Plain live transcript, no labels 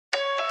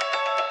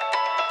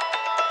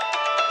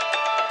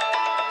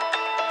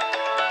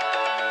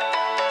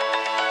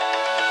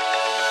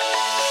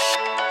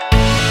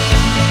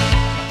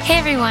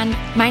everyone,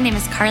 my name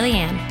is Carly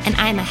Ann, and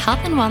I'm a health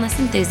and wellness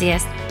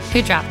enthusiast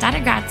who dropped out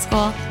of grad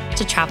school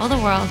to travel the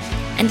world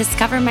and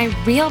discover my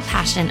real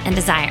passion and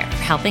desire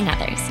for helping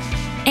others.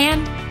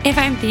 And if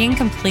I'm being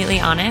completely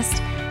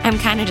honest, I'm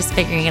kind of just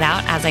figuring it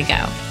out as I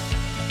go.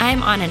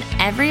 I'm on an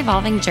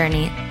ever-evolving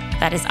journey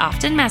that is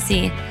often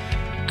messy,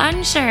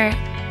 unsure,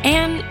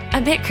 and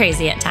a bit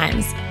crazy at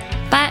times,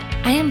 but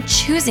I am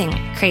choosing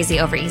crazy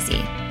over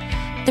easy.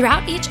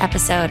 Throughout each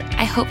episode,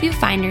 I hope you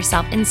find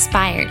yourself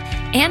inspired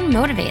and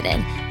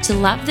motivated to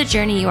love the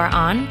journey you are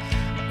on,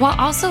 while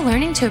also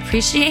learning to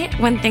appreciate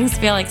when things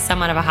feel like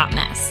somewhat of a hot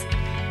mess.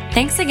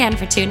 Thanks again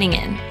for tuning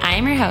in. I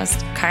am your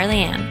host, Carly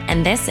Ann,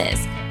 and this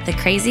is the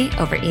Crazy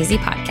Over Easy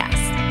podcast.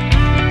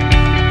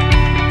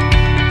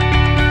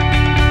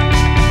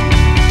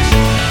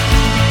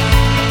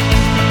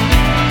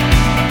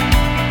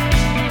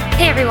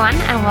 Hey everyone,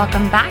 and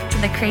welcome back to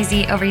the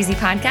Crazy Over Easy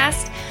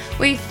podcast.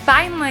 We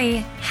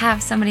finally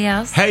have somebody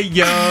else on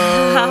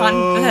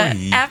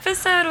the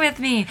episode with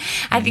me.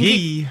 I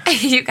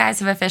think you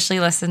guys have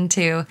officially listened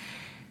to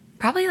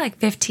probably like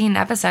 15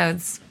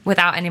 episodes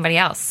without anybody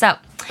else. So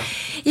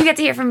you get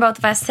to hear from both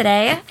of us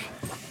today.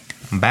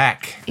 I'm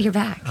back. You're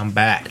back. I'm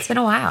back. It's been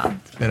a while.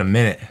 It's been a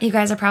minute. You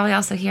guys are probably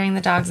also hearing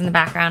the dogs in the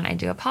background. I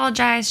do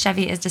apologize.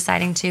 Chevy is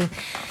deciding to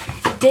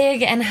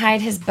dig and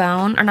hide his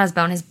bone, or not his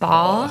bone, his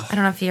ball. I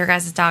don't know if your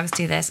guys' dogs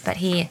do this, but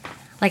he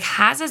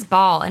has his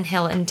ball and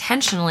he'll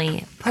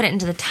intentionally put it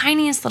into the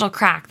tiniest little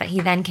crack that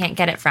he then can't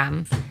get it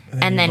from.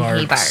 And then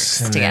he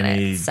barks to get it.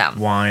 He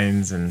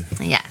whines and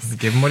yes,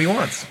 give him what he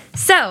wants.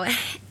 So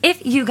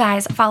if you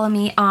guys follow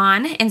me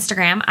on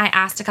Instagram, I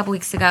asked a couple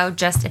weeks ago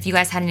just if you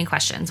guys had any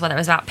questions, whether it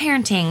was about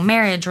parenting,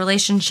 marriage,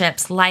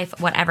 relationships, life,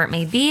 whatever it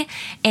may be.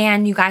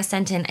 And you guys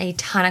sent in a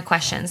ton of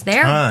questions.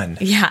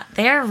 Yeah,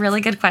 they are really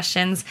good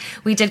questions.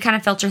 We did kind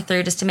of filter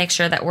through just to make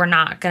sure that we're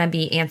not going to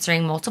be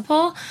answering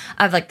multiple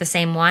of like the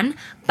same one.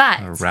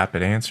 But a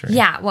rapid answer.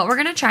 Yeah, what we're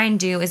going to try and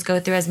do is go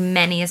through as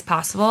many as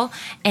possible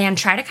and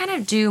try to kind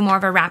of do more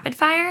of a rapid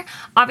fire.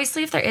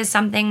 Obviously, if there is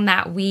something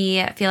that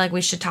we feel like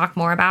we should talk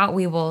more about,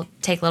 we will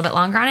take a little bit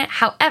longer on it.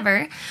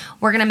 However,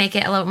 we're going to make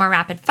it a little more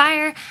rapid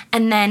fire.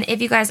 And then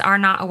if you guys are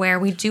not aware,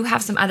 we do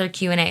have some other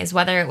Q&As,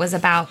 whether it was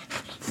about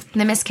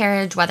the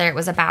miscarriage, whether it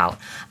was about,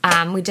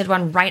 we did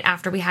one right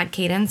after we had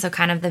Caden. So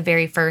kind of the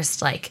very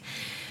first like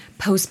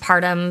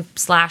postpartum /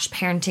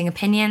 parenting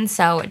opinion.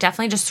 So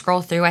definitely just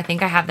scroll through. I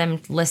think I have them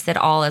listed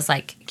all as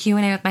like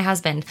Q&A with my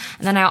husband.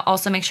 And then I'll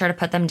also make sure to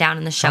put them down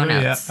in the show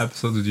notes. How many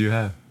episodes did you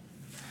have?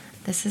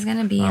 This is going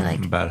to be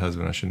I'm a bad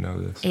husband. I should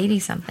know this. 80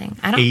 something.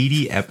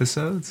 80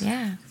 episodes?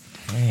 Yeah.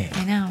 Man.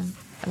 I know.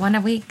 One a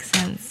week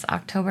since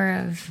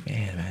October of...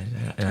 Man,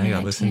 and I got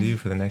to listen to you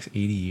for the next 80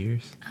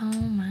 years. Oh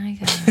my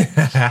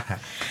gosh.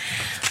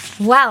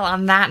 Well,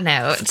 on that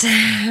note,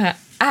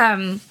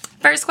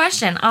 first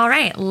question. All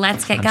right,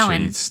 let's get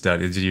going. Sure you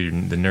studied.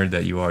 The nerd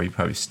that you are, you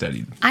probably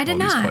studied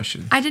these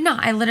questions. I did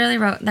not. I literally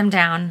wrote them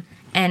down,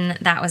 and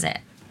that was it.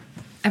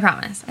 I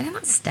promise. I did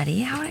not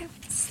study. How would I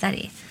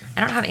study? I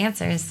don't have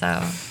answers, so...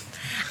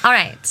 All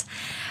right.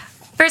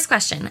 First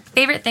question.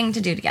 Favorite thing to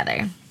do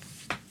together?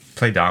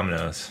 Play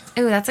dominoes.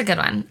 Ooh, that's a good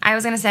one. I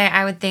was going to say,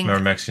 I would think...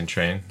 Remember Mexican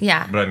Train?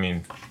 Yeah. But I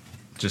mean,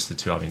 just the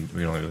two. I mean,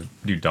 we don't really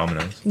do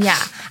dominoes. Yeah.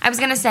 I was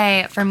going to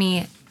say, for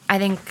me, I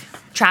think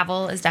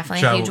travel is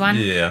definitely a huge one.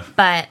 Yeah.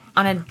 But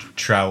on a...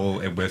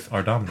 Travel with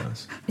our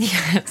dominoes.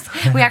 Yes.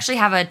 We actually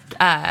have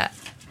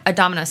a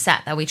domino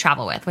set that we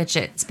travel with, which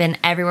it's been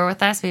everywhere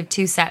with us. We have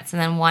 2 sets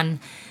and then one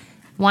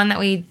that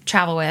we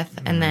travel with,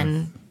 and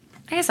then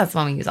I guess that's the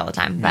one we use all the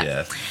time. But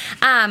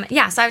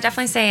yeah, so I would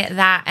definitely say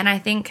that, and I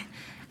think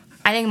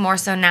more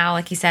so now,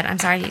 like you said, I'm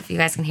sorry if you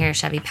guys can hear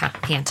Chevy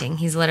panting.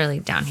 He's literally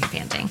down here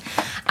panting.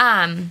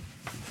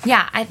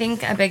 Yeah, I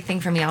think a big thing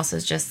for me also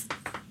is just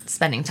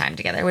spending time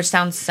together, which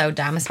sounds so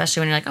dumb,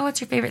 especially when you're like, oh,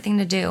 what's your favorite thing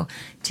to do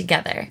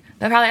together?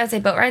 But probably I would say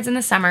boat rides in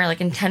the summer,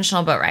 like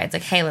intentional boat rides.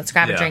 Like, hey, let's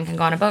grab a drink and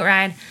go on a boat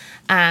ride.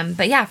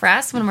 But yeah, for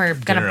us, when we're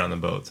gonna dinner on the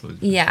boat. So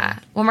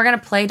when we're gonna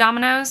play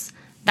dominoes,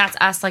 that's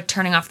us like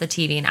turning off the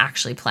TV and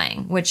actually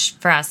playing, which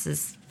for us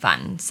is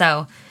fun.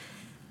 So,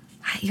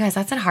 you guys,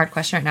 that's a hard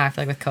question right now. I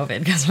feel like with COVID,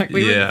 because like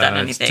we haven't done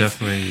anything. It's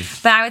definitely.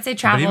 But I would say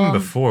travel. But even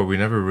before, we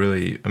never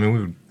really. I mean, we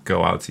would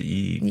go out to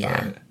eat.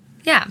 Yeah. But,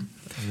 Yeah.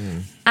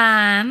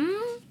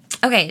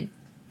 Okay.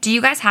 Do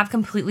you guys have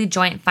completely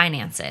joint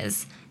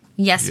finances?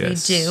 Yes, we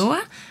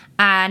do.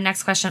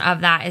 Next question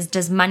of that is: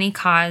 does money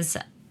cause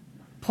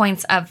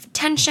points of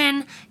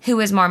tension?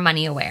 Who is more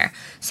money aware?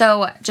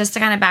 So just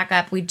to kind of back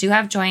up, we do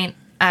have joint.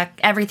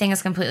 Everything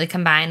is completely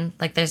combined.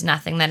 Like there's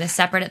nothing that is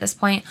separate at this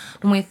point.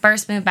 When we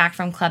first moved back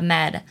from Club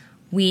Med,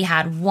 we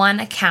had one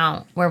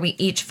account where we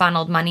each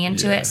funneled money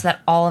into it so that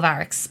all of our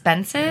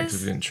expenses...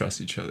 because we didn't trust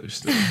each other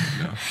still.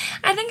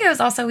 I think it was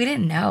also, we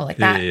didn't know. Like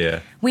that. Yeah.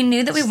 We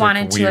knew that we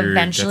wanted to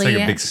eventually... That's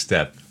like a big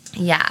step.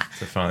 Yeah.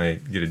 To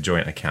finally get a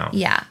joint account.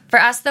 Yeah.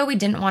 For us, though, we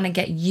didn't want to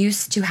get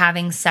used to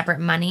having separate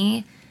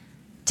money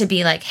to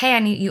be like,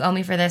 hey, you owe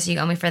me for this, you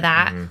owe me for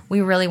that. Mm-hmm.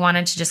 We really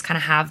wanted to just kind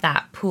of have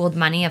that pooled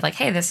money of like,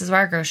 hey, this is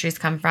where our groceries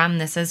come from.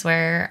 This is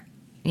where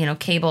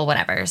cable,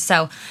 whatever.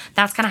 So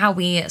that's kind of how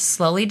we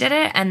slowly did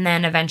it. And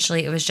then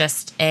eventually it was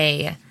just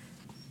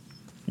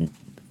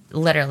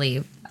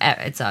literally,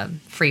 it's a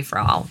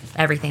free-for-all,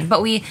 everything.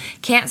 But we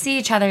can't see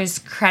each other's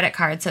credit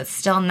cards, so it's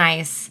still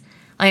nice.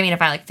 I mean,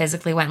 if I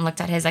physically went and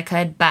looked at his, I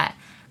could. But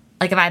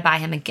if I buy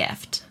him a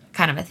gift,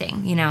 kind of a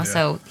thing,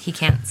 so he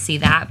can't see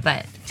that,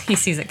 but he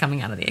sees it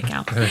coming out of the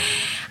account.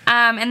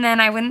 And then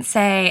I wouldn't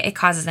say it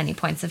causes any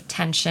points of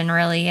tension,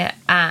 really.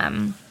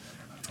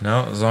 No,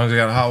 as long as we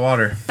got hot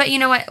water. But you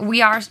know what?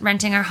 We are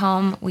renting our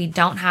home. We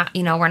don't have,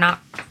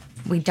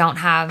 we don't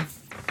have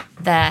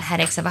the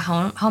headaches of a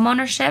home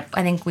ownership.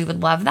 I think we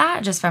would love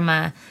that just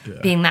from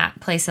being that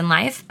place in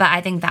life. But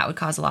I think that would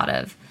cause a lot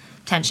of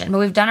tension. But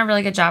we've done a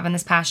really good job in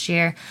this past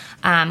year.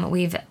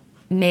 We've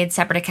made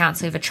separate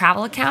accounts. We have a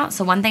travel account.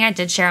 So one thing I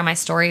did share on my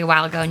story a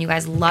while ago, and you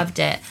guys loved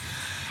it.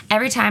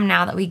 Every time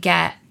now that we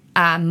get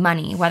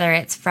money, whether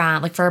it's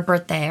from for a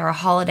birthday or a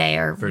holiday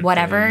or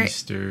whatever,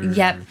 Easter.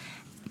 Yep,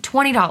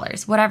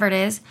 $20, whatever it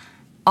is,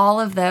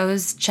 all of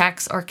those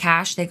checks or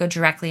cash, they go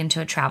directly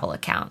into a travel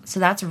account. So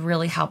that's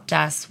really helped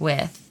us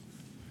with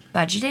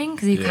budgeting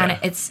because you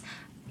it's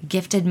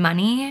gifted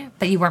money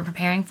that you weren't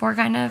preparing for,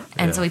 kind of,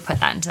 and so we put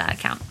that into that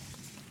account.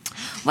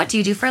 What do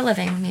you do for a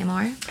living,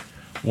 Mia?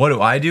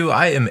 What do?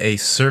 I am a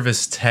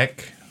service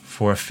tech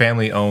for a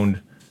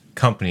family-owned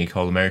company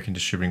called American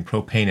Distributing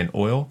Propane and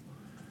Oil.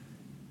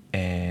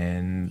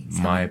 And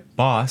my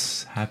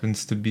boss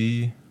happens to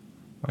be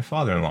my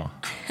father-in-law.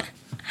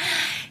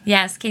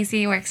 Yes,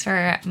 Casey works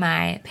for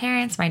my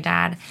parents, my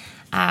dad.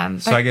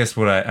 So I guess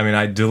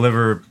I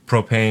deliver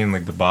propane,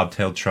 like the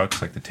bobtail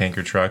trucks, like the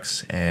tanker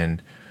trucks.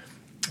 And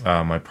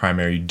my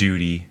primary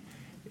duty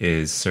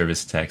is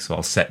service tech. So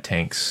I'll set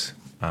tanks,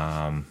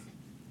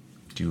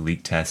 do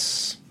leak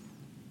tests,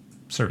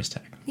 service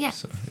tech. Yeah.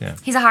 So, yeah.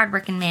 He's a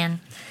hardworking man.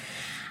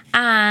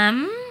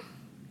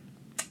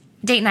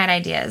 Date night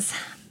ideas.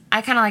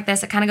 I kind of like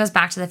this. It kind of goes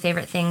back to the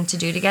favorite thing to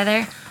do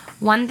together.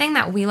 One thing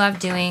that we love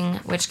doing,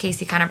 which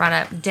Casey kind of brought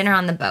up, dinner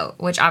on the boat,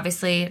 which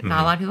obviously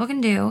not a lot of people can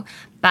do,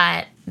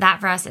 but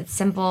that for us, it's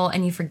simple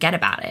and you forget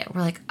about it.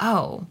 We're like,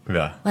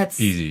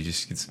 let's... Easy.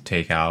 Just get some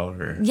takeout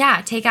or...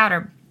 Yeah, takeout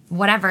or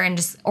whatever.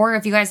 And or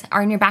if you guys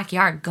are in your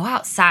backyard, go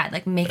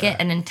outside. Make it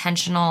an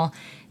intentional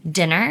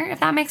dinner, if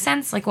that makes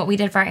sense. Like what we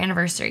did for our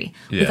anniversary.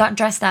 Yeah. We got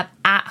dressed up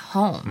at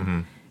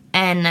home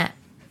and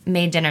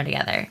made dinner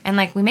together. And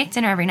we make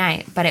dinner every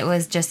night, but it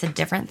was just a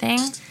different thing.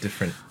 Just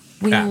different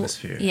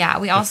atmosphere. Yeah,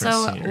 we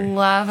also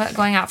love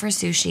going out for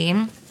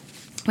sushi.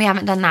 We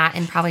haven't done that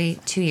in probably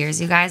 2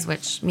 years, you guys,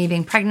 which me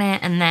being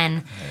pregnant and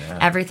then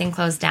everything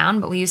closed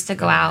down. But we used to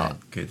go out.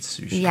 Good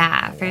sushi.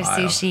 Yeah, for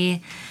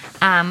sushi.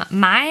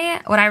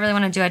 What I really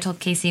want to do, I told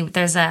Casey,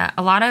 there's a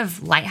lot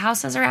of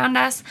lighthouses around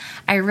us.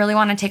 I really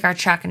want to take our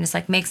truck and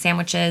just make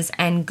sandwiches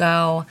and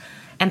go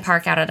and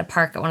park out at a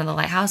park at one of the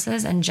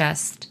lighthouses and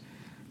just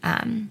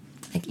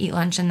eat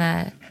lunch in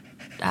the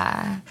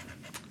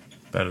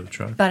bed of the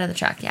truck. Bed of the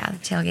truck, yeah, the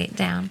tailgate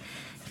down.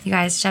 You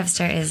guys,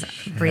 Chester is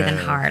breathing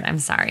hard. I'm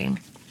sorry.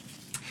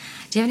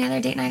 Do you have any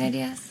other date night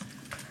ideas?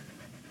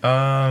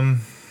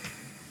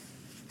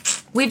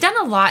 We've done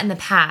a lot in the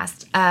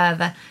past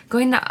of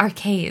going to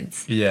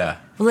arcades. Yeah.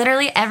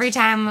 Literally every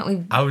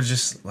time I would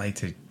just like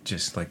to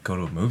go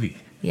to a movie.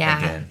 Yeah.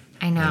 Again.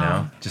 I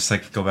know. Just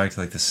go back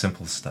to the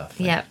simple stuff.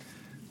 Yep.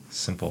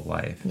 Simple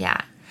life.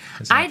 Yeah.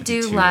 I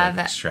do love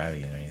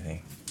extravagant or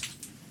anything.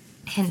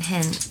 Hint,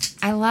 hint.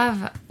 I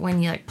love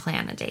when you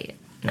plan a date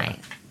night.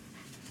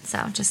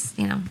 So just,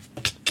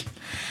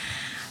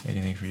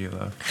 Anything for you,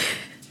 love.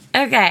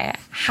 Okay.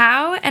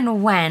 How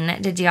and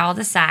when did y'all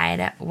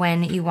decide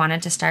when you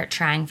wanted to start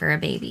trying for a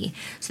baby?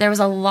 So there was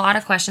a lot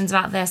of questions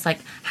about this,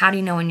 how do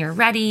you know when you're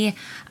ready?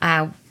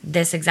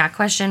 This exact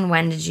question,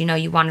 when did you know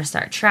you want to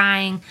start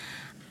trying?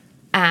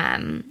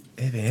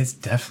 It's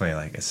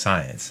definitely a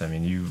science.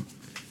 You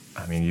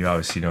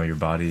obviously know your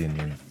body and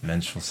your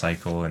menstrual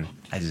cycle, and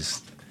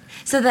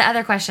So the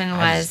other question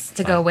was,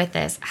 to go with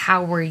this,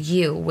 how were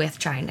you with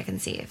trying to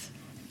conceive?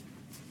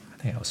 I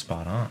think I was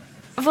spot on.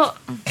 Well,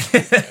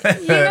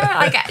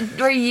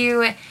 were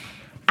you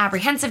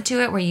apprehensive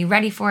to it? Were you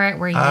ready for it?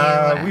 Were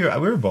you...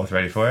 we were both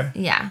ready for it.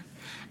 Yeah.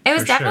 It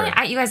was definitely...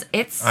 Sure. You guys,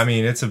 it's...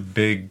 it's a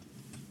big...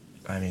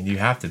 you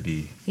have to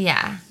be...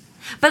 Yeah.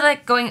 But we're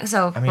going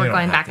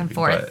back and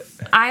forth.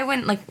 But... I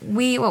went,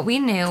 what we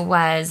knew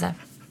was...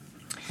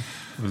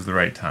 It was the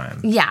right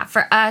time. Yeah,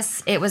 for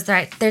us, it was the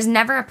right... There's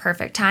never a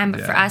perfect time,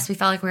 but for us, we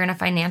felt like we were in a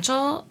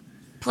financial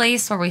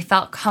place where we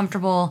felt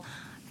comfortable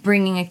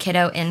bringing a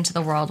kiddo into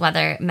the world,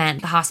 whether it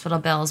meant the hospital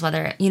bills,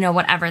 whether,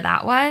 whatever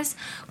that was.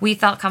 We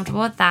felt comfortable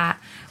with that.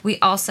 We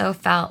also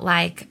felt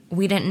like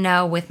we didn't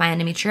know with my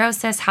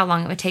endometriosis how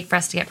long it would take for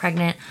us to get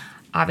pregnant.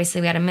 Obviously,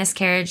 we had a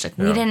miscarriage.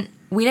 We didn't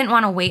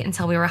want to wait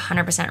until we were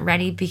 100%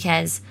 ready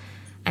because...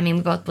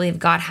 we both believe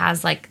God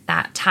has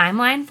that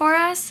timeline for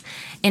us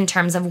in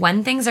terms of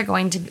when things are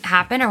going to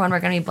happen or when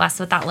we're going to be blessed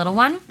with that little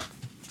one.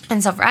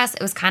 And so for us,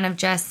 it was kind of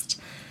just,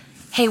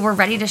 hey, we're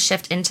ready to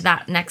shift into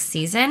that next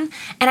season.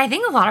 And I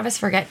think a lot of us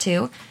forget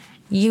too,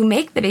 you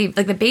make the baby,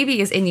 like the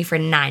baby is in you for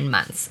 9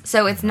 months.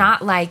 So it's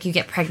not like you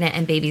get pregnant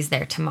and baby's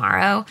there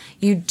tomorrow.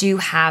 You do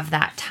have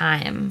that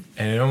time.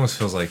 And it almost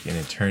feels like an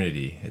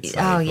eternity. It's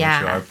like once you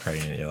are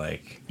pregnant, you're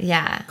like,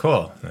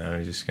 cool. Now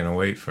I'm just going to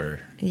wait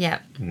for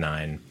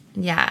 9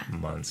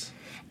 months.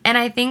 And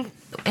I think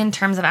in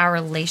terms of our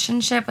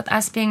relationship with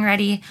us being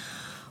ready,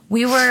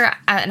 we were,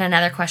 and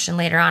another question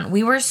later on,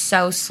 we were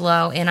so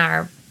slow in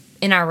our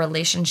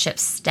relationship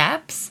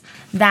steps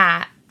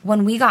that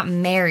when we got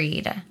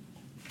married,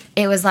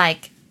 it was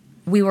like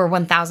we were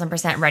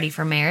 1,000% ready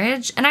for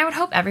marriage. And I would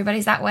hope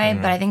everybody's that way,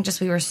 but I think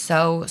just we were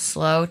so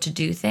slow to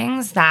do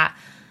things that,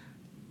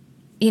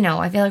 you know,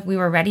 I feel like we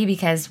were ready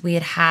because we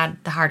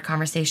had the hard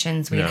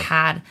conversations. We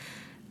had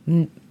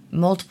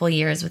multiple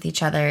years with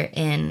each other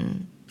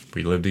in...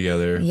 We lived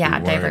together. Yeah,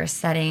 diverse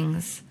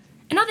settings.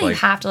 And not that you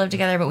have to live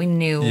together, but we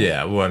knew...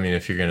 Yeah, well, I mean,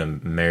 if you're going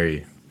to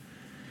marry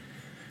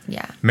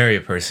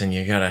a person,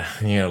 you gotta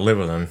live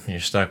with them. You're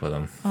stuck with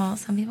them. Well,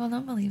 some people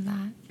don't believe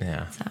that.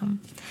 Yeah. So,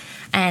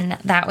 and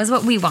that was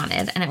what we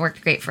wanted, and it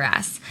worked great for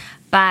us.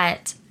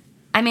 But,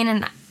 I mean,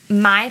 in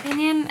my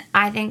opinion,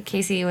 I think,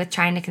 Casey, with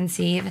trying to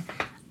conceive,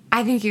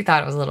 I think you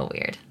thought it was a little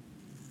weird.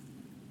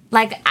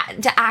 Like,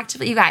 to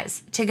actively, you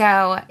guys, to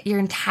go your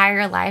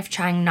entire life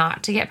trying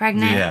not to get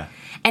pregnant. Yeah.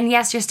 And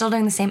yes, you're still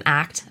doing the same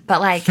act, but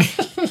like,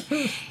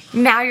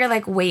 now you're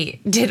like,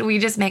 wait, did we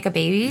just make a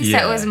baby? Yeah.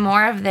 So it was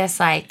more of this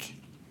like...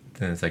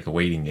 Then it's like a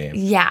waiting game.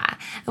 Yeah.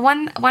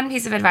 One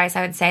piece of advice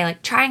I would say,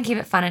 like, try and keep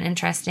it fun and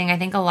interesting. I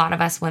think a lot of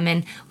us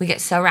women, we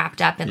get so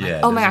wrapped up in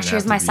like, oh my gosh,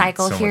 here's my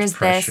cycle, here's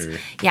this.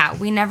 Yeah,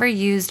 we never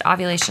used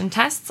ovulation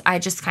tests. I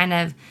just kind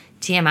of,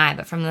 TMI,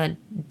 but from the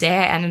day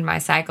I ended my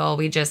cycle,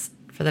 we just,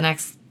 for the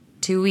next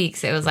 2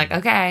 weeks, it was like,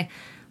 okay,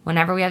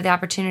 whenever we have the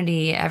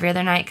opportunity, every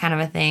other night kind of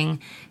a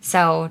thing.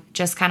 So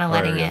just kind of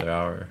letting it.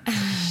 Hour.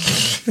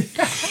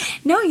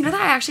 No, you know that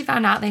I actually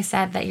found out they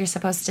said that you're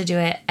supposed to do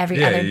it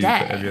every other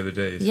day. Every other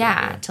day. So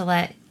yeah, to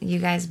let you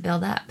guys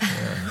build up.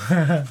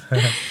 Yeah.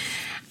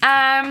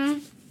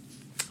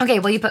 Okay,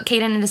 well, you put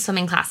Kaden into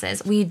swimming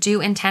classes. We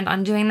do intend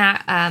on doing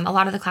that. A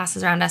lot of the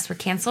classes around us were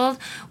canceled.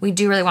 We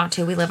do really want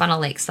to. We live on a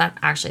lake, so that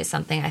actually is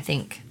something I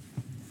think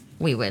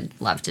we would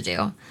love to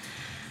do.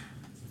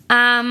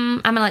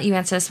 I'm going to let you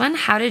answer this one.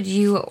 How did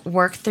you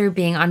work through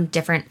being on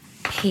different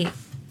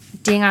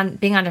being on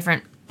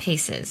different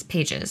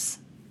pages?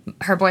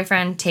 Her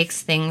boyfriend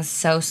takes things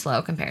so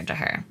slow compared to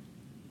her.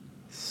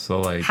 So,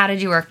 like... How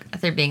did you work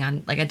through being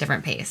on, like, a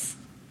different pace?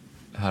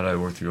 How did I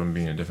work through on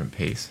being a different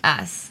pace?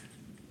 Us.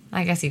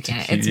 I guess you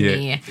can't. It's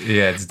me.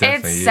 Yeah, it's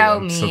definitely it's so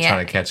I'm me. Still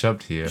trying to catch up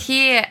to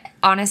you.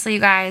 Honestly, you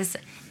guys,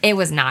 it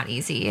was not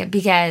easy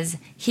because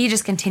he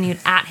just continued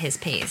at his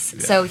pace. Yeah.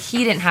 So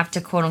he didn't have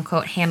to, quote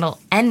unquote, handle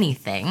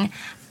anything.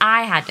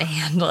 I had to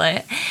handle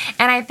it.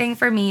 And I think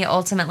for me,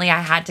 ultimately,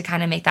 I had to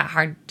kind of make that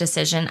hard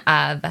decision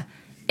of,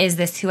 is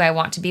this who I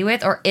want to be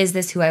with, or is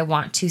this who I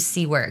want to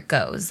see where it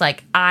goes?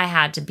 Like, I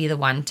had to be the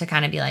one to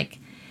kind of be like,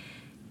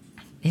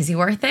 is he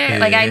worth it?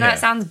 Like, I know it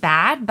sounds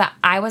bad, but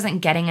I wasn't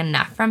getting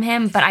enough from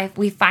him. But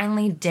we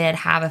finally did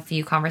have a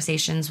few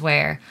conversations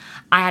where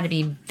I had to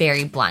be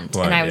very blunt.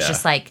 And I was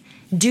just like,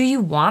 do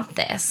you want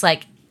this?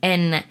 Like,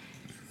 and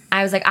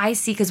I was like, I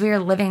see, because we were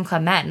living in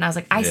Club Med. And I was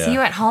like, I see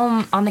you at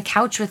home on the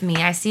couch with me.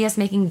 I see us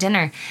making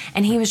dinner.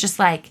 And he was just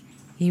like,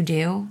 you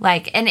do?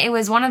 Like, and it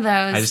was one of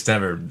those.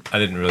 I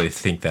didn't really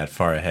think that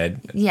far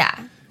ahead. Yeah.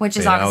 Which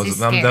is obviously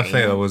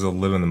scary. I was a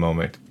live in the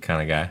moment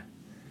kind of guy.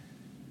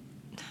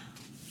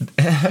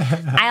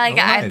 I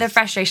like the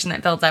frustration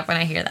that builds up when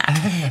I hear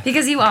that.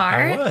 Because you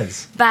are. I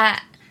was.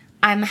 But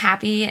I'm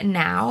happy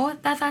now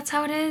that that's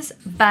how it is.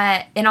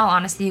 But in all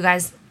honesty, you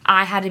guys,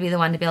 I had to be the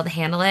one to be able to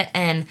handle it.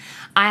 And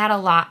I had a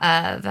lot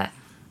of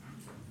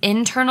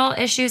internal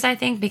issues, I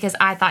think, because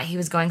I thought he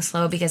was going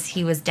slow because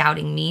he was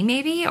doubting me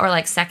maybe, or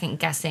like second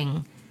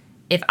guessing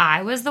if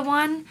I was the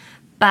one.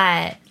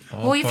 But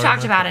we've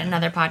talked about it in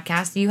another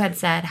podcast. You had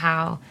said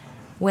how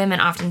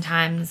women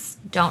oftentimes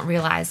don't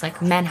realize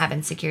like men have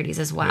insecurities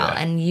as well. Yeah.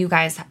 And you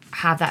guys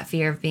have that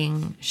fear of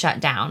being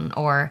shut down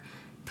or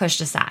pushed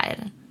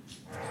aside.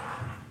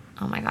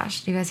 Oh my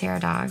gosh. Do you guys hear our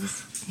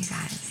dogs? You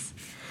guys.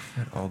 I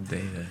had all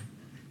day to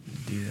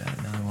do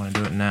that. Now I want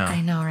to do it now.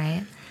 I know,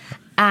 right?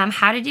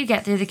 How did you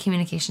get through the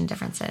communication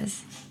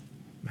differences?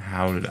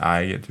 How did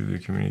I get through the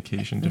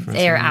communication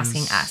differences? They are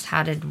asking us,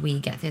 how did we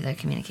get through the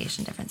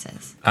communication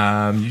differences?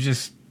 You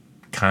just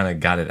kind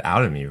of got it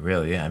out of me,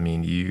 really. I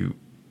mean,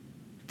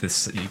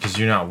 because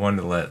you're not one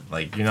to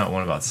you're not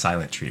one about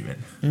silent treatment.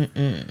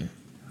 Mm-mm.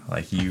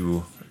 Like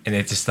and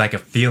it's just like a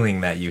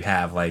feeling that you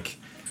have, like,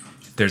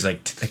 there's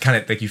like, kind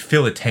of like you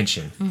feel the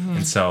tension. Mm-hmm.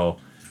 And so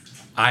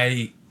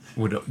I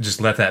would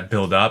just let that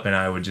build up, and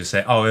I would just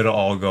say, oh, it'll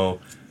all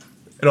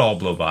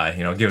blow by,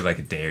 give it like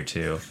a day or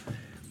two.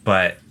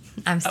 But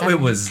I'm stubborn. It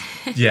was,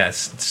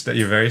 yes,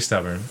 you're very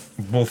stubborn,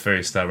 both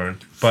very stubborn,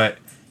 but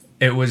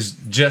it was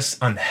just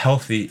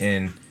unhealthy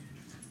and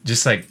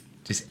just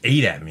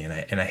ate at me,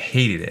 and I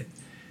hated it.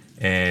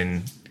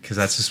 And because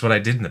that's just what I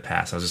did in the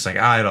past. I was just like,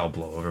 it'll all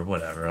blow over,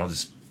 whatever. I'll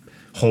just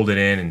hold it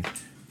in,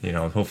 and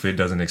hopefully it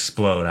doesn't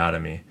explode out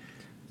of me.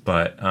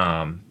 But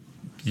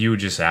you would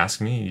just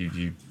ask me,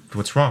 you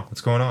what's wrong?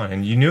 What's going on?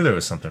 And you knew there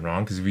was something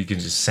wrong because we could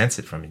just sense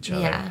it from each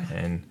other. Yeah.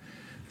 And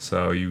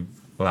so you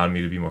allowed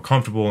me to be more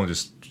comfortable and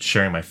just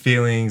sharing my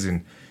feelings,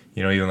 and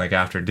even like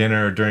after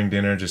dinner or during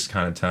dinner, just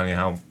kind of telling you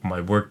how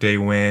my work day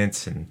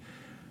went.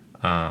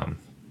 And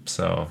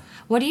so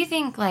what do you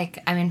think, like,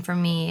 I mean, for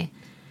me,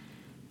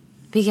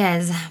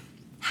 because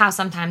how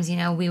sometimes,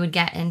 we would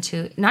get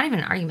into not even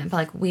an argument,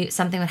 but like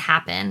something would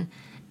happen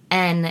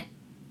and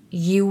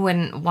you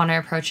wouldn't want to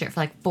approach it for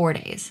like 4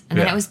 days, and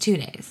then it was 2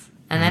 days,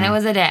 and then it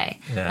was a day.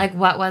 Yeah. Like,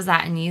 what was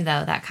that in you,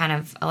 though, that kind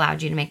of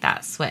allowed you to make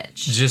that switch?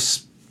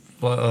 Just,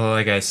 well,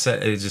 like I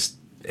said,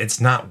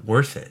 it's not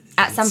worth it.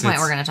 At some point,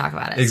 we're going to talk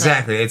about it.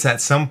 Exactly. So. It's at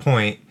some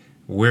point,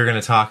 we're going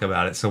to talk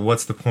about it. So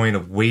what's the point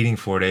of waiting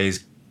 4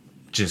 days,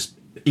 just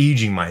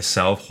aging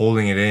myself,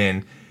 holding it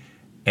in,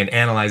 and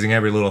analyzing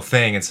every little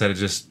thing instead of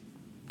just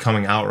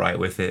coming outright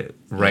with it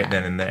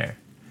then and there?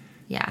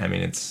 Yeah. I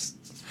mean,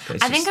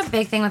 I think a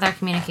big thing with our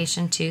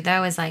communication, too,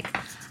 though, is like,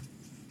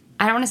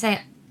 I don't want to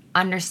say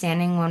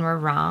understanding when we're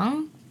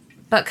wrong,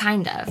 but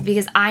kind of.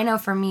 Because I know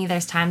for me,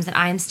 there's times that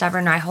I am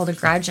stubborn or I hold a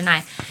grudge, and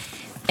I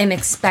am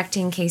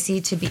expecting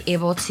Casey to be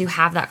able to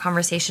have that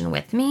conversation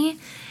with me.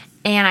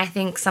 And I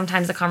think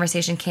sometimes the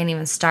conversation can't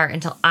even start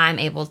until I'm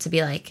able to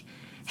be like,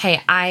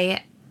 hey,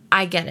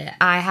 I get it.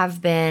 I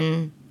have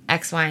been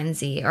X, Y, and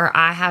Z, or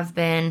I have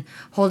been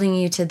holding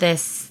you to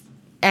this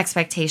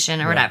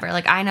expectation or whatever.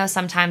 Like, I know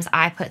sometimes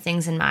I put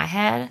things in my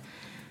head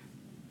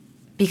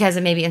because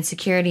of maybe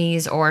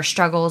insecurities or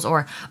struggles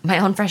or my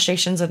own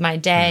frustrations with my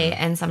day,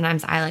 and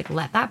sometimes I like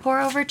let that pour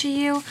over to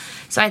you.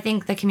 So I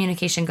think the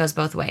communication goes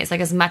both ways. Like,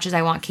 as much as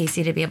I want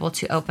Casey to be able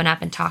to open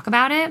up and talk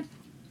about it,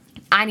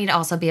 I need to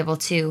also be able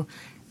to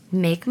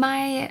make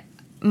the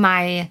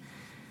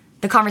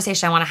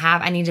conversation I want to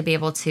have, I need to be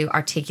able to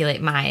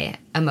articulate my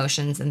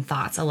emotions and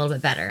thoughts a little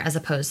bit better, as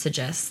opposed to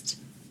just,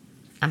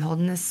 I'm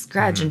holding this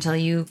grudge until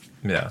you,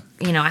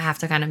 I have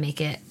to kind of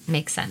make it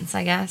make sense,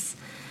 I guess.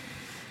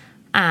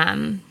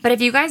 But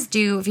if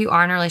you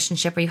are in a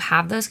relationship where you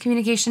have those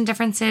communication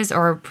differences,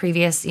 or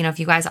previous, if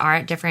you guys are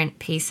at different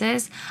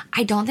paces,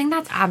 I don't think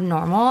that's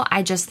abnormal.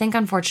 I just think,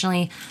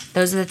 unfortunately,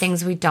 those are the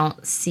things we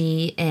don't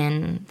see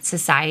in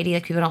society.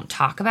 Like, people don't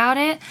talk about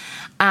it.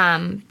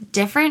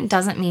 Different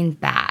doesn't mean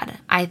bad.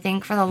 I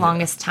think for the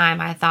longest time,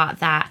 I thought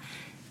that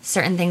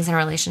certain things in a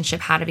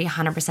relationship had to be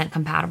 100%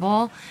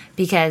 compatible,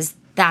 because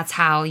that's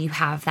how you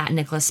have that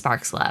Nicholas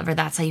Sparks love, or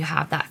that's how you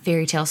have that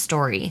fairy tale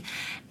story.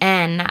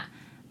 And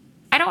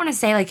I don't want to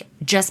say, like,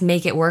 just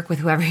make it work with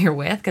whoever you're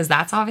with, because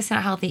that's obviously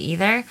not healthy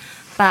either,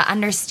 but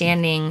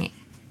understanding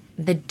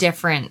the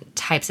different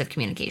types of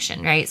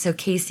communication, right? So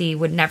Casey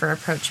would never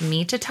approach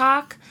me to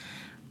talk,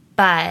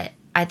 but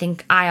I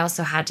think I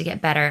also had to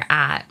get better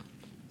at,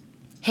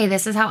 hey,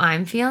 this is how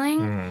I'm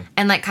feeling,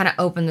 and like kind of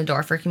open the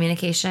door for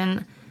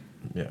communication.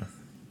 Yeah.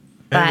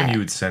 And when you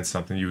would sense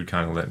something, you would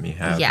kind of let me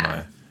have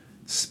my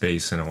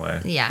space in a way.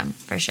 Yeah,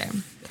 for sure.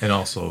 And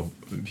also,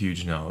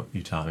 huge note,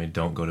 you taught me,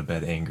 don't go to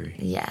bed angry.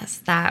 Yes,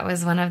 that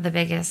was one of the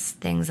biggest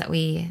things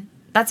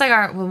that's like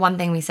our one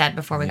thing we said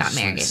before we got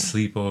married. Like,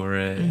 sleep over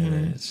it.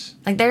 And it's,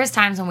 like, there's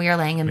times when we are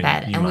laying in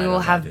bed and we will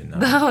have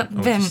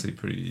both been. Sleep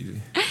pretty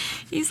easy.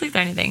 You sleep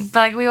through anything. But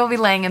like, we will be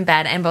laying in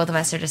bed and both of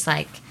us are just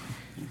like,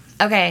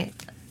 okay,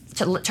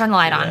 turn the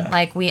light on. Yeah.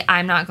 Like,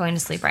 I'm not going to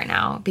sleep right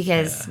now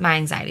because my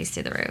anxiety's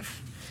through the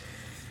roof.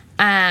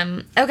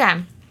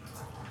 Okay.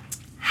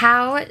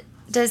 How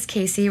does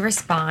Casey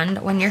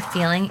respond when you're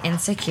feeling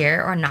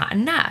insecure or not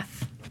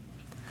enough?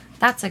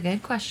 That's a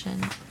good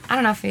question. I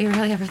don't know if you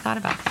really ever thought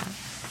about that.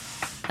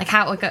 Like,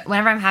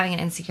 whenever I'm having an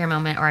insecure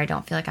moment or I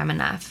don't feel like I'm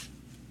enough,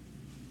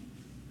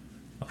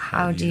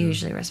 how do you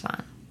usually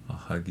respond? I'll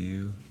hug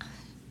you,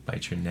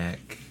 bite your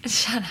neck.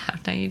 Shut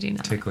up. No, you do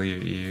not. Tickle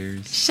your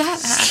ears.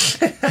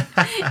 Shut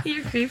up.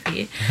 You're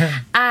creepy.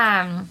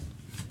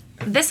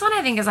 This one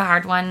I think is a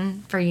hard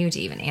one for you to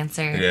even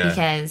answer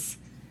because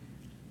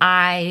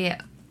I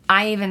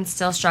even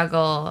still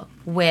struggle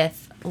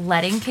with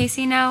letting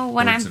Casey know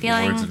when I'm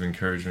feeling... Words of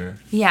encouragement.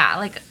 Yeah,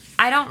 like,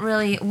 I don't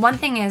really... One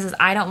thing is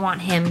I don't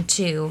want him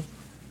to...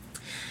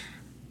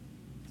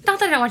 Not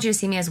that I don't want you to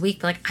see me as weak,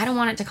 but, like, I don't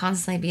want it to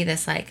constantly be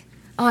this, like,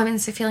 oh, I'm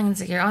feeling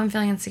insecure, oh, I'm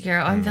feeling insecure,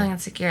 oh, I'm feeling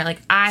insecure.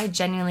 Like, I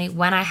genuinely,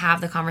 when I have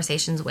the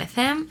conversations with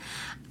him,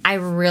 I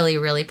really,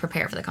 really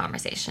prepare for the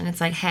conversation. It's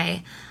like,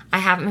 hey, I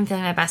haven't been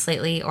feeling my best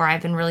lately, or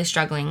I've been really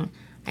struggling.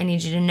 I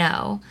need you to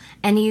know.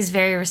 And he's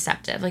very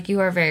receptive. Like, you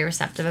are very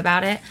receptive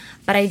about it.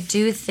 But I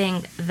do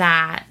think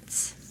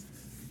that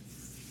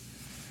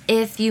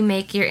if you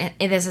make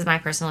this is my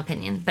personal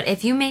opinion, but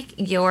if you make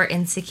your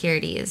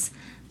insecurities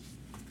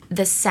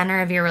the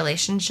center of your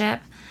relationship,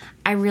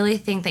 I really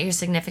think that your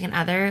significant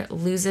other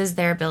loses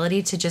their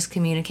ability to just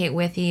communicate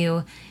with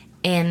you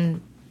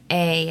in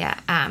a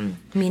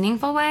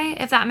meaningful way,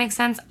 if that makes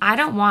sense. I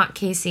don't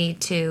want you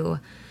to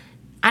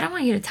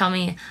tell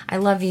me I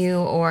love you,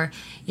 or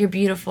you're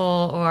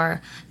beautiful,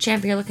 or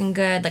champ, you're looking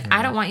good. Like,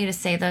 I don't want you to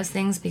say those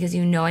things because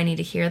you know I need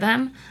to hear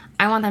them.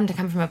 I want them to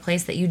come from a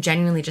place that you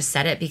genuinely just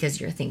said it because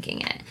you're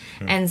thinking it.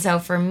 And so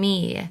for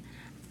me,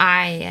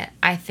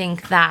 I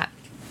think that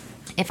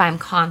if I'm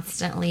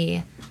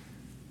constantly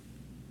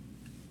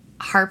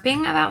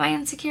harping about my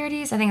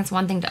insecurities, I think it's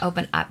one thing to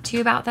open up to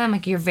you about them.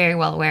 Like, you're very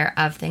well aware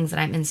of things that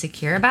I'm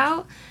insecure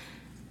about.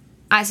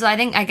 I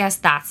guess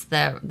that's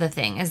the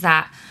thing, is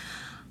that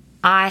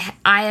I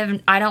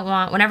don't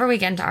want, whenever we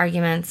get into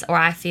arguments or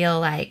I feel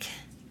like,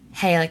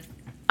 hey, like,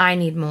 I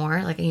need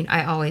more, like,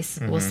 I always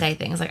will say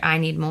things like, I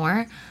need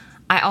more.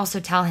 I also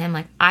tell him,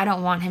 like, I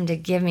don't want him to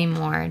give me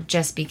more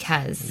just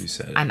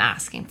because I'm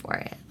asking for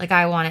it. Like,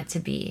 I want it to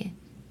be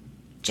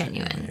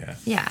genuine.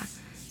 Yeah.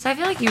 So I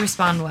feel like you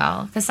respond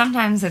well, because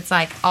sometimes it's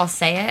like, I'll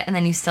say it and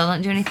then you still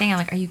don't do anything. I'm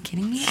like, are you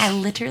kidding me? I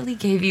literally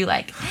gave you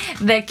like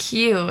the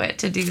cue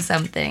to do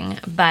something,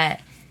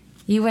 but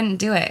you wouldn't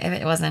do it if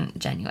it wasn't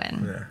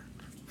genuine. Yeah.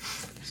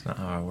 It's not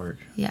how I work.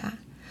 Yeah.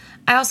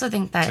 I also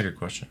think that... That's a good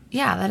question.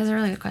 Yeah, that is a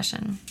really good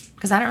question,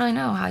 because I don't really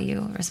know how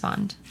you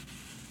respond.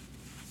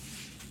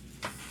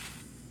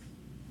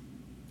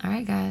 All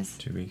right, guys.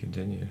 To be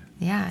continued.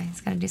 Yeah,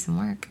 he's got to do some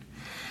work.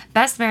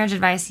 Best marriage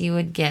advice you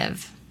would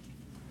give?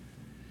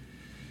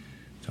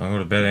 Don't go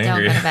to bed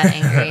angry. Don't go to bed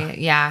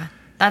angry. Yeah,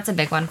 that's a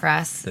big one for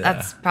us. Yeah.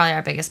 That's probably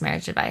our biggest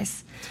marriage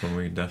advice. That's one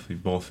we definitely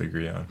both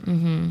agree on.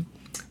 Mm-hmm.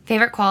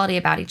 Favorite quality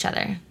about each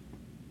other?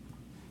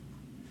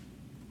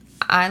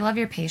 I love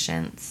your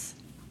patience.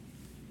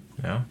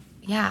 Yeah?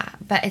 Yeah,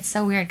 but it's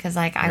so weird because,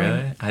 like, I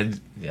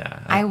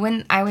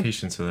would have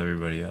patience with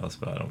everybody else,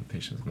 but I don't have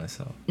patience with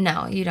myself.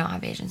 No, you don't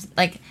have patience.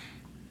 Like,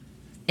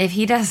 if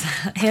he does,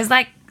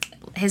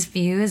 his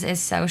fuse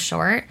is so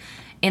short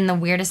in the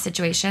weirdest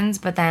situations,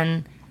 but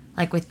then,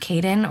 like, with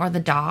Caden or the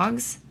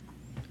dogs,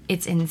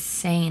 it's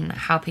insane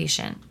how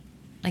patient.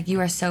 Like, you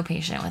are so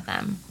patient with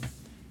them.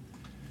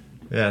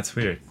 Yeah, it's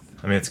weird.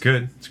 I mean, it's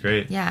good. It's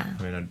great. Yeah.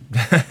 I mean,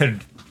 I'd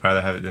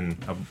rather have it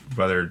I'd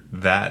rather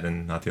that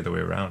than not the other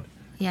way around.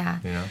 Yeah.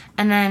 You know?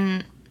 And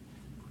then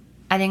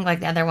I think, like,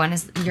 the other one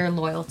is your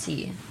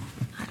loyalty.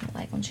 I don't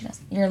like when she does.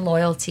 Your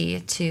loyalty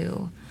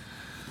to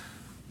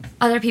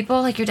other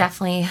people. Like, you're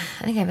definitely,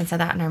 I think I even said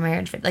that in our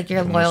marriage, but, like,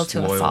 you're loyal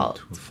to a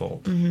fault.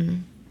 Mm-hmm.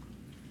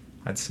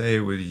 I'd say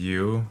with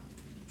you,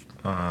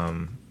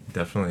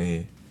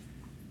 definitely,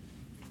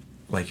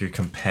 like, your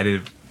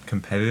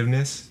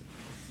competitiveness.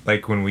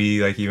 Like, when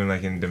we, like, even,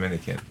 like, in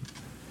Dominican,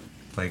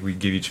 like, we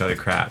give each other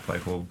crap.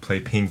 Like, we'll play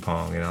ping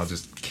pong, and I'll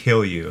just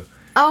kill you.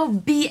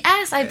 Oh,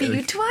 BS. I beat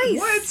you twice.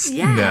 What?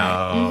 Yeah. No.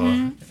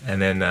 Mm-hmm.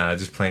 And then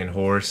just playing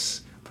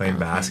horse, playing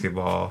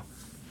basketball,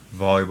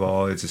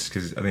 volleyball. It's just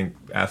because I think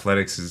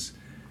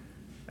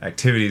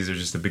activities are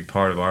just a big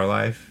part of our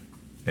life.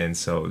 And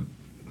so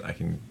I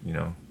can,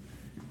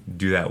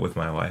 do that with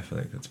my wife. I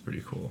think that's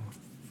pretty cool.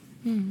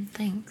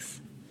 Thanks.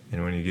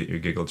 And when you get your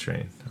giggle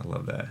train, I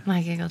love that.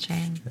 My giggle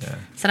train. Yeah.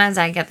 Sometimes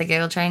I get the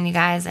giggle train, you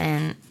guys,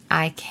 and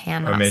I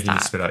cannot stop. Or making stop.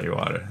 you spit out your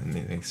water. And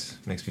it makes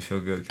me feel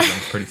good because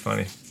I'm pretty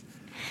funny.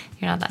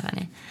 You're not that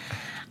funny.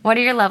 What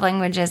are your love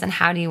languages, and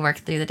how do you work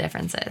through the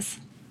differences?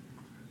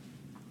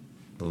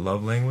 The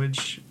love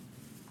language?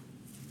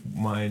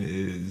 Mine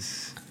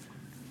is...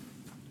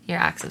 Your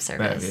acts of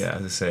service. Yeah, I was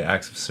going to say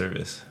acts of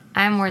service.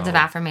 I'm words of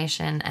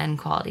affirmation and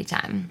quality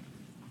time.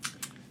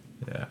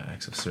 Yeah,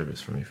 acts of service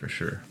for me, for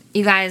sure.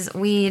 You guys,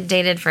 we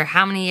dated for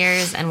how many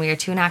years, and we are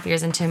 2.5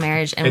 years into a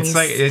marriage, and we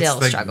still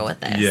struggle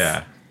with this.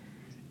 Yeah.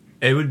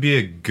 It would be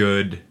a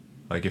good,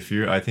 like,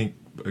 I think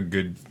a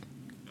good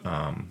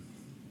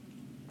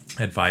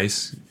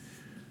advice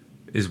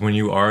is when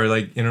you are,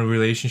 like, in a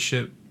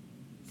relationship,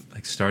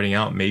 like, starting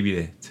out,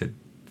 maybe to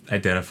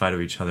identify to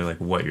each other,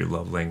 like, what your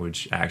love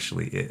language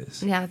actually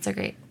is. Yeah, that's a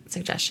great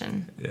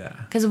suggestion. Yeah.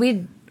 Because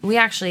we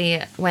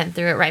actually went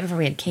through it right before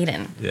we had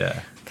Caden.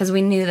 Yeah. Because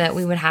we knew that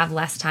we would have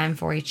less time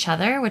for each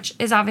other, which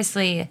is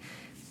obviously,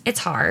 it's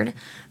hard.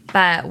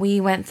 But we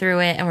went through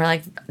it, and we're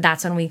like,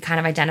 that's when we kind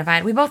of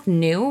identified. We both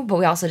knew, but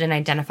we also didn't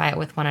identify it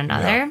with one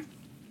another. Yeah.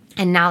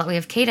 And now that we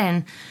have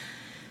Caden,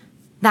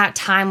 that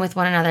time with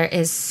one another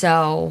is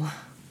so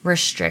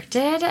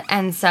restricted.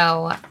 And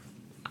so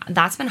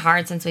that's been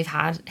hard since we've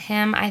had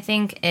him, I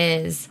think,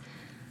 is,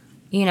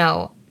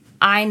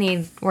 I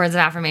need words of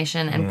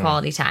affirmation and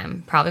quality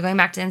time. Probably going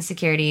back to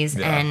insecurities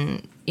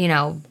and,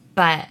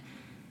 but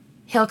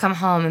he'll come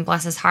home and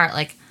bless his heart,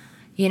 like,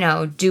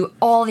 do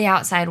all the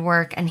outside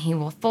work, and he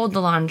will fold the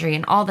laundry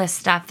and all this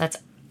stuff that's,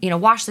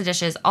 wash the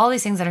dishes, all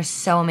these things that are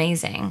so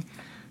amazing.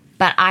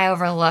 But I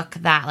overlook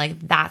that,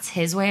 like, that's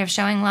his way of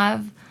showing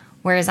love.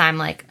 Whereas I'm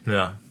like...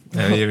 Yeah.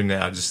 And even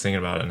now, just thinking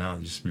about it now,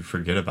 we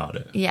forget about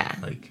it. Yeah.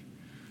 Like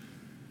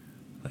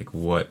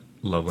what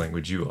love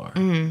language you are.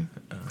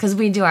 Because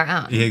we do our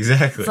own. Yeah,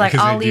 exactly. It's like,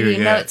 I'll leave you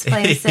notes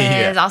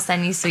places, I'll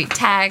send you sweet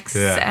texts,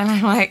 and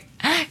I'm like,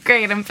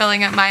 great, I'm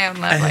filling up my own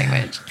love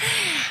language.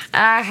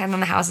 And then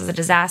the house is a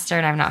disaster,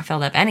 and I've not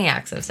filled up any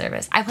acts of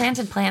service. I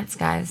planted plants,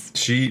 guys.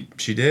 She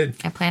did.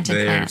 I planted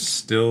plants. They're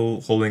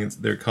still holding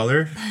their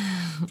color.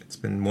 It's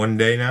been one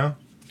day now.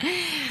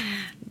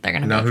 They're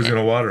going to Now who's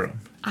going to water them?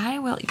 I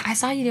will. I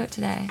saw you do it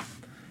today.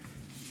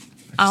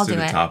 I'll do do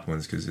the it. top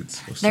ones because it's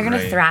supposed They're to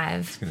gonna rain.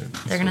 thrive.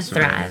 They're gonna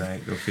thrive.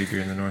 Tonight. Go figure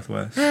in the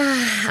Northwest.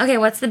 Okay,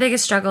 what's the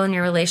biggest struggle in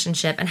your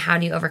relationship and how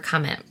do you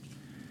overcome it?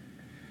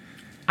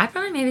 I'd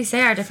probably maybe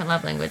say our different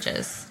love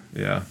languages.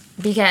 Yeah.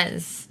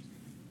 Because,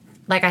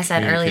 like I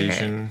said earlier,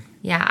 Communication.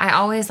 yeah, I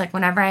always, like,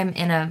 whenever I'm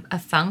in a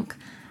funk,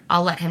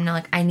 I'll let him know,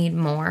 like, I need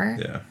more.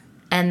 Yeah.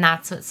 And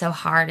that's what's so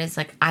hard is,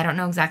 like, I don't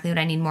know exactly what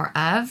I need more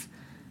of.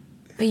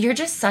 But you're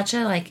just such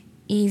a, like,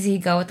 easy,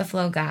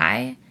 go-with-the-flow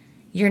guy.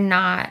 You're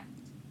not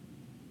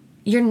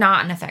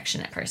an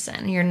affectionate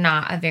person. You're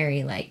not a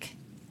very, like,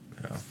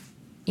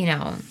 you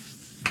know...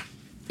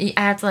 I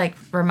have to, like,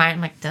 remind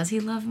him, like, does he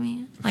love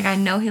me? Like, I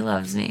know he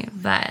loves me,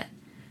 but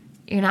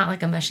you're not,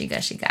 like, a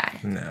mushy-gushy guy.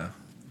 No.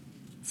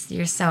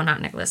 You're so not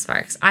Nicholas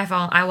Sparks.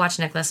 I watch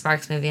Nicholas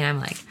Sparks movie, and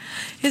I'm like,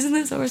 isn't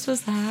this what we're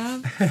supposed to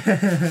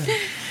have?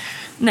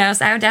 No,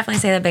 so I would definitely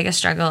say the biggest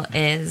struggle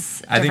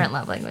is different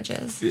love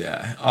languages.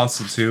 Yeah.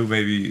 Also, too,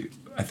 maybe,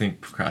 I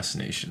think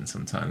procrastination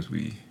sometimes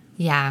we...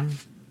 Yeah,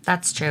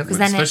 that's true. Because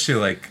then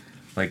especially,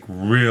 like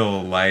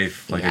real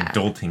life, like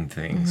adulting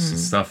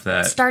things, stuff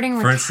that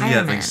starting for instance,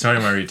 retirement. like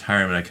starting my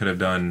retirement, I could have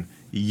done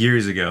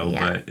years ago,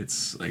 Yeah. but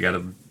it's I got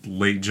a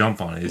late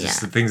jump on it. It's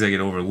just Yeah. the things that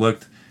get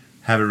overlooked,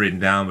 have it written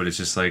down, but it's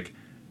just like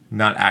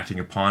not acting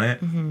upon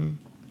it.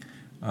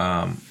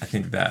 I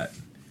think that.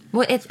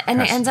 Well, it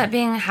ends up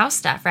being house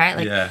stuff, right?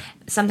 Like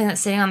something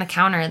that's sitting on the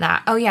counter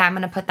that, oh yeah, I'm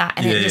gonna put that,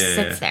 and it just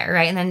sits there,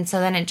 right? And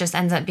then it just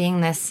ends up being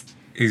this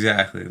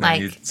exactly then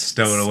like you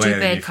stow it away,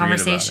 and stupid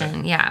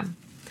conversation. Yeah.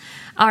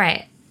 All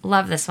right.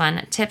 Love this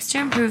one. Tips to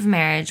improve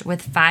marriage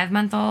with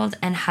 5-month-old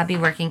and hubby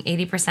working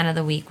 80% of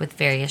the week with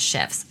various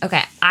shifts.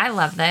 Okay, I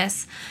love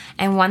this.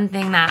 And one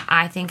thing that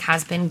I think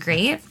has been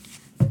great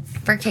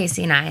for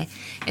Casey and I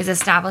is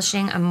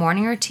establishing a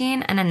morning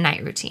routine and a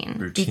night routine.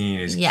 Routine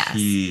is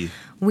key.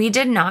 We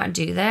did not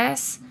do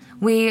this.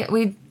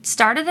 We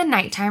started the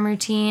nighttime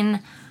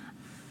routine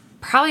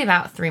probably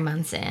about 3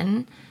 months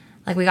in.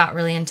 Like, we got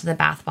really into the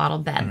bath bottle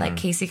bed. Like,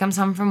 Casey comes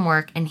home from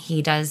work and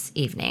he does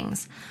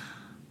evenings.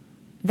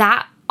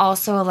 That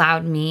also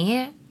allowed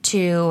me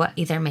to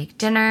either make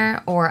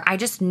dinner, or I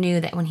just knew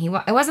that when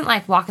it wasn't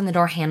like walk in the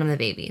door, hand him the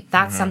baby.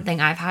 That's something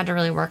I've had to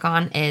really work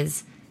on,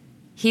 is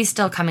he's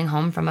still coming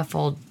home from a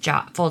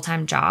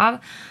full-time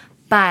job,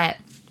 but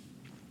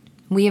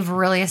we have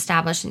really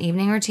established an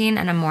evening routine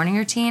and a morning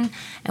routine.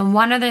 And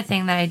one other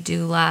thing that I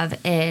do love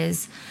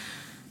is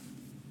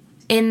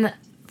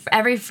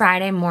every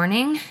Friday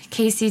morning,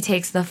 Casey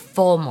takes the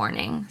full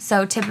morning.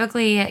 So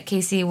typically,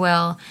 Casey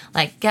will,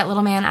 like, get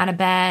little man out of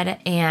bed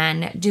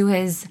and do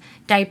his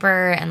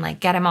diaper and, like,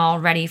 get him all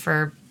ready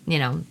for, you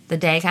know, the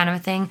day kind of a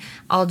thing.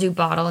 I'll do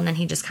bottle, and then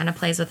he just kind of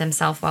plays with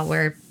himself while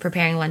we're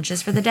preparing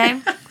lunches for the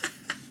day.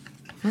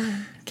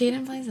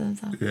 Caden plays with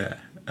himself. Yeah.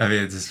 I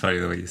mean, it's just funny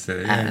the way you said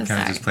it. Yeah, he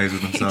kind of just plays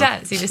with himself. He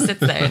does. He just sits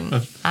there and,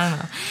 I don't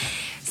know.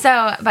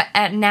 So,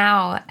 but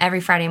now,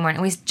 every Friday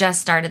morning, we just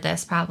started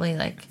this probably,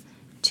 like,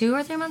 2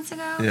 or 3 months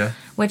ago. Yeah.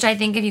 Which I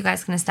think if you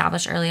guys can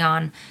establish early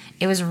on,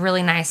 it was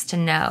really nice to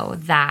know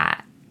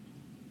that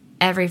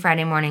every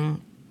Friday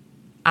morning,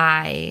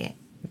 I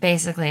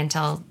basically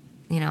until,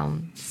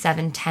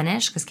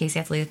 7:10ish, because Casey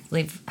has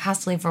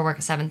to leave for work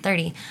at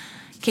 7:30.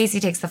 Casey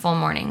takes the full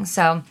morning.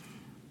 So,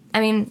 I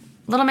mean,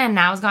 little man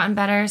now has gotten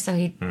better, so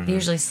he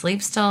usually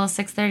sleeps till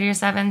 6:30 or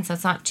 7, so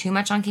it's not too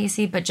much on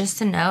Casey. But just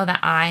to know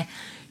that I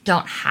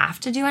don't have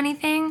to do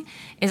anything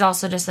is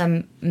also just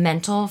a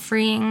mental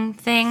freeing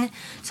thing.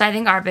 So I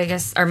think my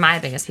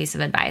biggest piece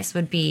of advice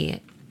would be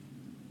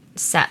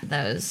set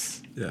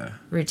those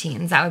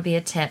routines. That would be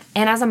a tip.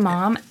 And as a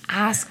mom,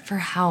 ask for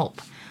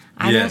help.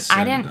 I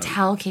didn't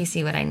tell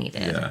Casey what I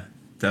needed. Yeah,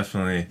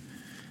 definitely.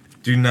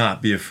 Do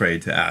not be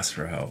afraid to ask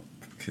for help,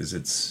 because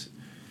it's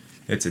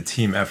a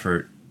team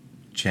effort.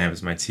 Champ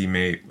is my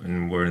teammate,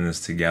 and we're in this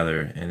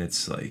together. And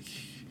it's like,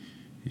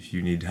 if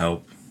you need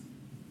help,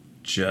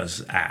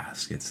 just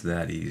ask. It's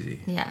that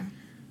easy. Yeah.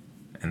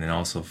 And then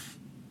also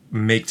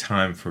make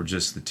time for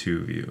just the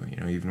two of you.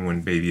 Even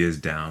when baby is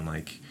down,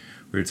 like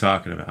we were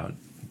talking about,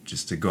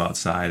 just to go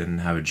outside and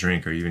have a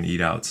drink, or even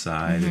eat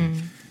outside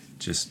and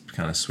just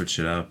kind of switch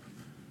it up.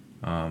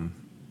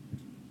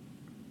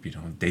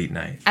 Date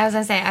night. I was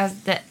going to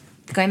say,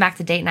 going back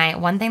to date night,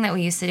 one thing that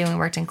we used to do when we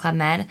worked in Club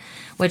Med,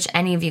 which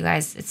any of you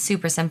guys, it's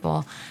super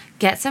simple.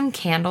 Get some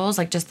candles,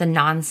 like just the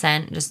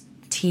non-scent, just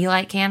tea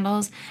light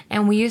candles.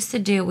 And we'd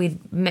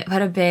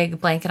put a big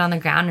blanket on the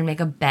ground and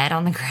make a bed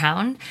on the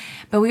ground,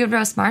 but we would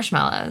roast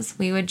marshmallows.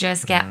 We would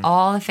just get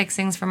all the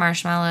fixings for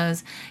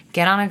marshmallows,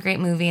 get on a great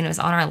movie, and it was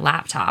on our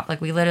laptop.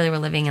 Like, we literally were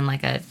living in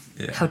like a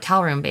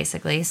hotel room,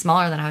 basically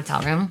smaller than a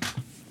hotel room.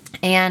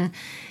 And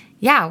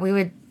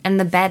and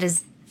the bed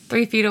is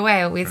 3 feet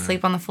away. We'd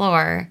sleep on the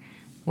floor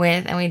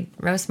and we'd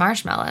roast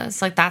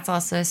marshmallows. Like, that's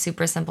also a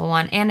super simple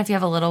one. And if you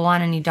have a little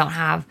one and you don't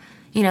have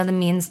the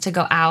means to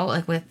go out,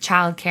 like with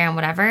childcare and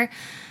whatever,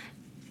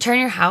 turn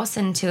your house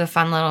into a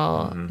fun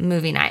little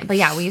movie night. But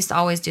yeah, we used to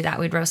always do that.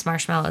 We'd roast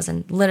marshmallows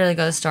and literally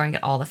go to the store and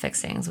get all the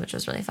fixings, which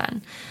was really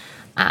fun.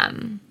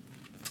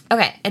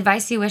 Okay,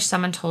 advice you wish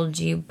someone told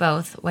you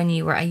both when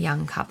you were a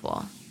young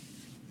couple.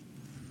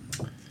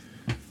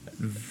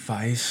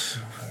 Advice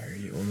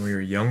when we were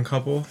a young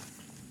couple?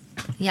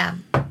 Yeah.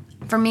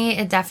 For me,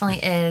 it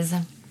definitely is.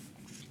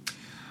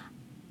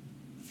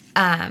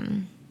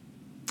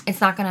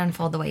 It's not going to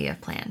unfold the way you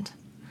have planned.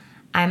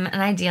 I'm an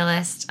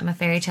idealist. I'm a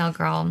fairy tale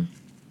girl.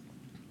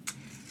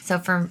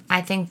 So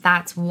I think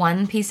that's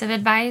one piece of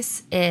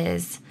advice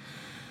is,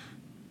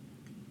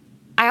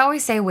 I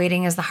always say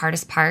waiting is the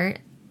hardest part.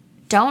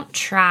 Don't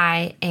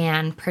try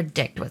and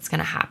predict what's going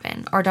to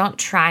happen, or don't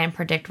try and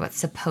predict what's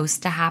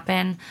supposed to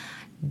happen.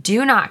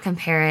 Do not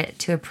compare it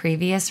to a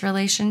previous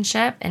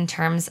relationship in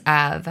terms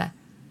of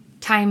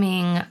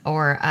timing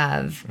or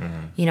of,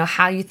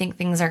 how you think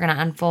things are going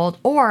to unfold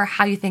or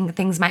how you think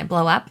things might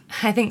blow up.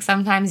 I think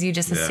sometimes you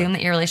just assume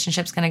that your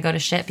relationship's going to go to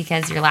shit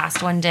because your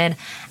last one did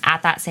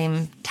at that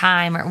same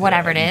time or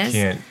whatever it is.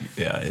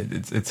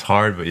 It's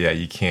hard, but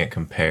you can't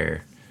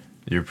compare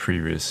your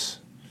previous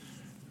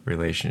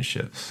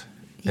relationships.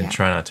 And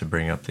try not to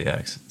bring up the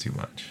ex too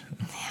much.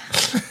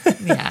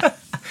 Yeah.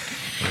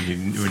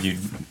 when you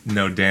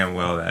know damn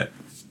well that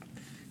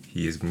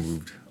he has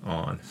moved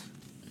on.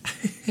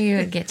 You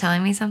would get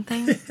telling me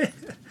something?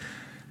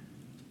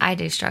 I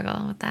do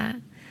struggle with that.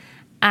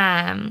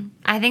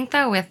 I think,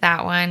 though, with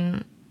that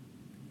one,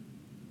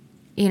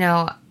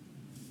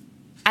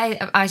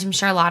 I'm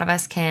sure a lot of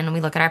us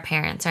we look at our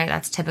parents, right?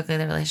 That's typically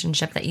the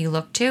relationship that you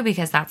look to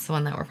because that's the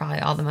one that we're probably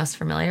all the most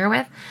familiar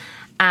with.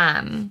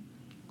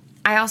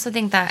 I also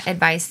think that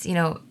advice,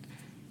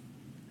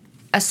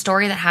 a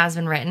story that has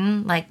been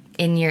written, like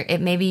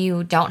maybe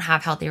you don't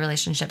have healthy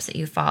relationships that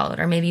you followed,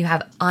 or maybe you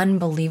have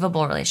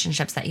unbelievable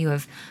relationships that you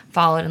have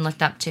followed and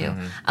looked up to.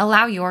 Mm-hmm.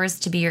 Allow yours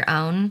to be your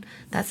own.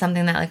 That's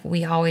something that I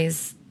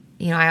always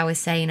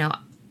say,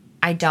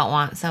 I don't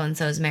want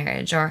so-and-so's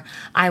marriage, or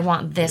I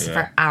want this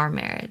for our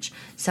marriage.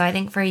 So I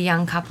think for a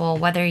young couple,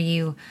 whether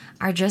you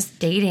are just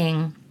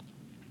dating,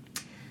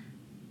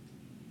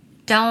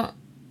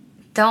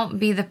 don't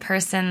be the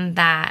person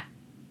that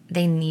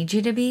they need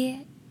you to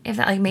be. If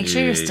that, make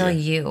sure you're still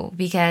you,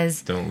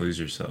 because don't lose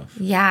yourself.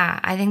 Yeah,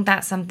 I think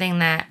that's something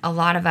that a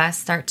lot of us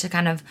start to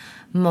kind of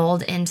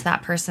mold into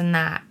that person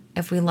that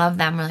if we love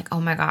them, we're like, oh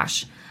my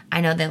gosh,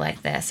 I know they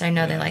like this, or I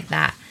know they like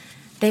that.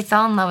 They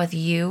fell in love with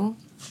you,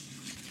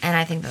 and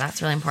I think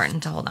that's really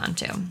important to hold on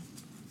to.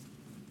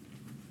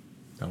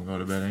 Don't go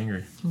to bed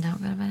angry. Don't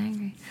go to bed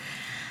angry.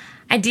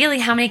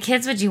 Ideally, how many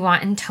kids would you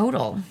want in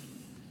total?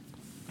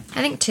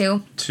 I think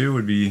 2. 2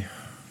 would be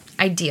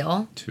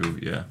ideal. 2,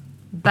 yeah.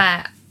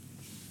 But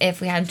if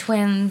we had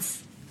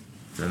twins,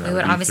 then we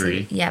would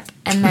obviously 3. Yep.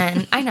 And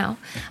then I know,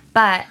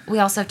 but we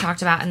also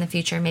talked about in the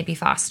future maybe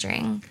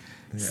fostering.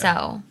 Yeah.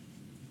 So,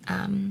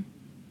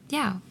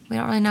 we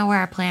don't really know where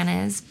our plan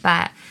is,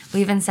 but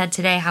we even said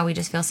today how we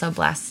just feel so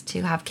blessed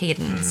to have Caden.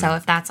 Mm-hmm. So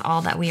if that's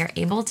all that we are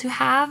able to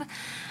have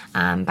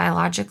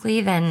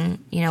biologically, then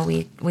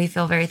we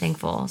feel very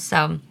thankful.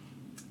 So,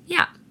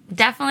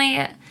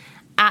 definitely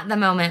at the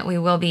moment we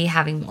will be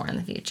having more in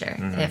the future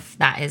if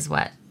that is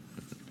what.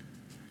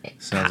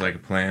 Sounds like a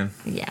plan.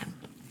 Yeah.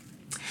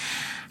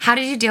 How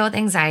did you deal with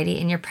anxiety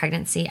in your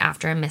pregnancy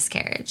after a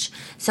miscarriage?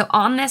 So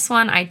on this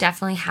one, I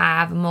definitely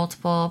have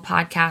multiple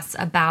podcasts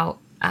about,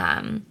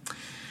 I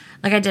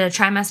did a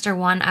trimester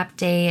 1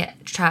 update,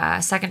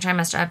 second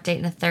trimester update,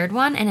 and a third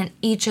one. And in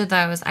each of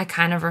those, I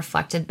kind of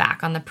reflected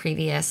back on the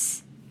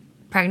previous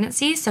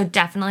pregnancy. So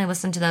definitely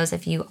listen to those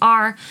if you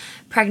are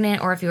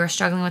pregnant or if you are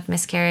struggling with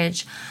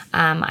miscarriage.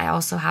 I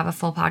also have a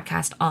full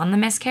podcast on the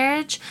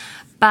miscarriage.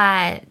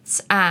 But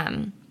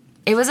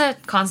it was a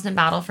constant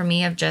battle for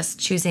me of just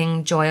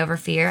choosing joy over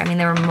fear. I mean,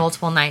 there were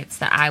multiple nights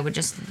that I would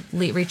just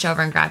reach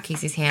over and grab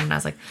Casey's hand, and I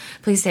was like,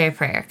 please say a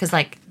prayer. Because,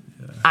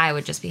 I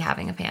would just be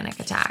having a panic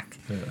attack.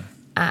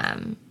 Yeah.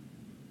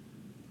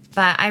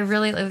 But I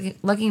really,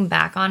 looking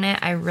back on it,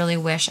 I really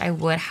wish I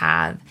would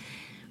have.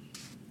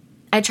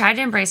 I tried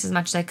to embrace as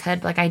much as I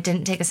could, but, I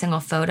didn't take a single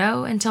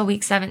photo until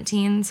week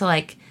 17. So,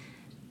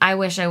 I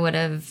wish I would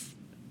have,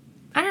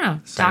 I don't know.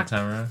 Second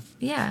time around?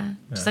 Yeah.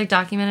 Just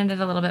documented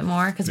it a little bit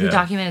more because we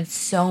documented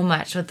so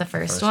much with the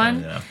first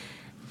one. Yeah.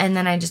 And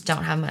then I just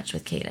don't have much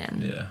with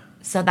Caden. Yeah.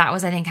 So that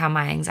was, I think, how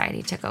my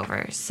anxiety took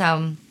over.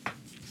 So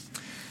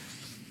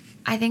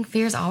I think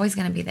fear is always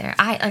going to be there.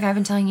 I've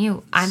been telling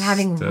you, I'm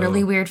having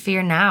really weird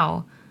fear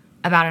now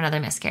about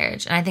another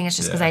miscarriage. And I think it's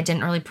just because I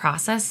didn't really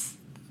process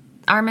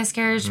our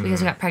miscarriage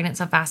because we got pregnant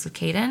so fast with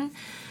Caden.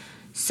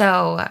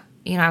 So,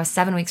 I was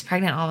 7 weeks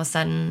pregnant all of a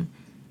sudden.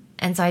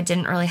 And so I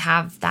didn't really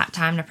have that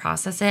time to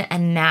process it.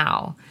 And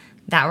now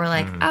that we're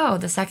like,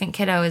 the second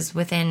kiddo is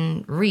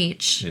within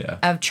reach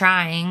of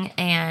trying,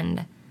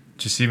 and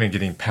just even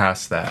getting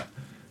past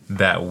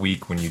that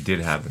week when you did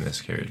have the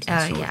miscarriage.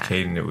 And so with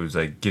Caden, it was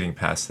getting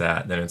past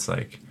that. Then it's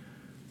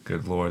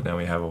good Lord, now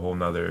we have a whole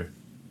nother,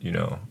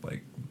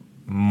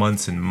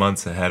 months and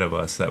months ahead of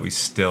us that we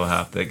still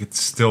have.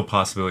 It's still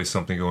possibility of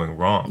something going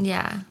wrong.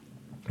 Yeah.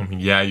 I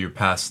mean, you're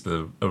past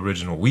the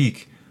original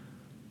week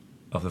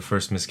of the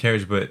first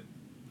miscarriage, but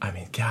I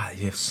mean, God,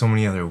 you have so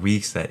many other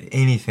weeks that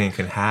anything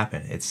can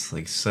happen. It's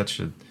such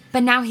a...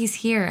 But now he's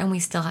here and we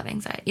still have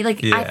anxiety.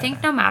 I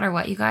think no matter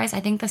what, you guys, I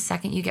think the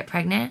second you get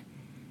pregnant,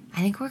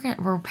 I think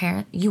we're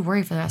parent. You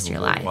worry for the rest of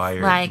your life.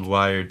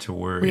 Wired to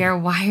worry. We are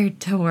wired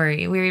to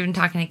worry. We were even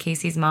talking to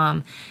Casey's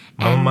mom.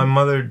 And my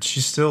mother, she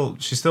still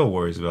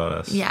worries about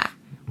us. Yeah.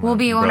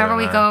 Whenever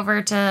we go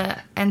over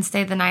and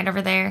stay the night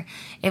over there,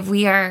 if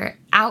we are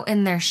out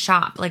in their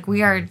shop, like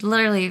we are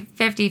literally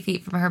 50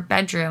 feet from her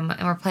bedroom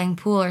and we're playing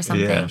pool or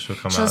something,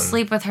 she'll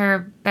sleep with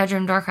her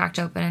bedroom door cracked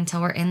open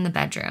until we're in the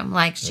bedroom.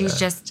 Like she's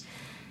just,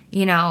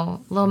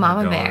 little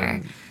mama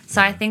bear.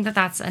 So I think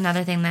that's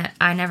another thing that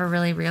I never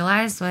really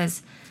realized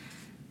was,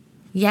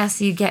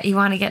 yes, you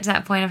want to get to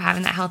that point of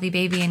having that healthy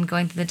baby and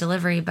going through the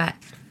delivery, but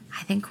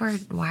I think we're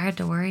wired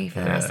to worry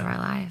for the rest of our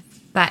life.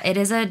 But it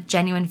is a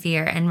genuine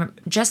fear, and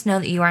just know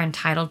that you are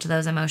entitled to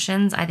those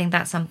emotions. I think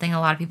that's something a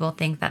lot of people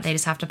think that they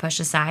just have to push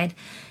aside.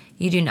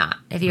 You do not.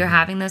 If you're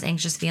having those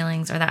anxious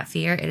feelings or that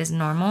fear, it is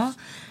normal.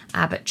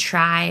 But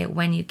try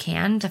when you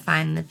can to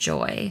find the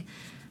joy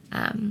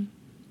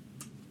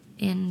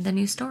in the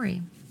new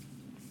story.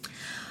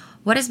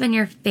 What has been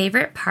your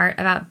favorite part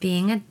about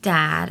being a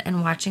dad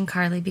and watching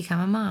Carly become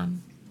a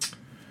mom?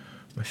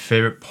 My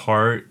favorite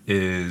part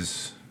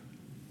is,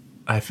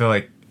 I feel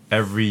like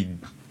every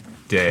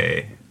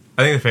day,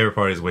 I think the favorite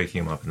part is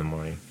waking him up in the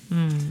morning.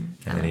 And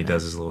then he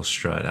does his little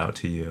strut out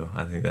to you.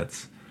 I think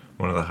that's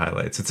one of the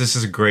highlights. It's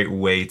just a great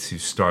way to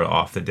start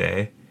off the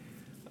day.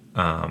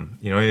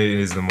 It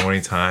is the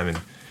morning time, and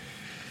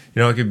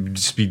it could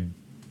just be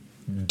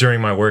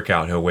during my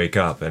workout. He'll wake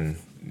up, and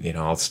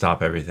I'll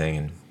stop everything,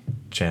 and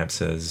Champ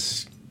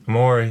says,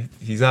 "Amor,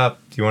 he's up.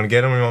 Do you want to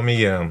get him, or you want me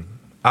to get him?"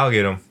 "I'll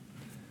get him."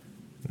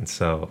 And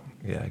so,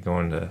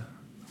 going to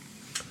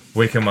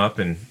wake him up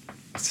and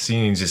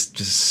seeing just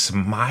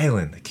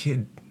smiling, the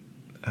kid.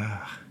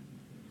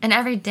 And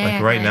every day,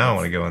 like right now, I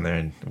want to go in there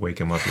and wake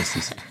him up just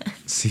to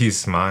see his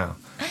smile.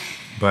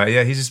 But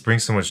he just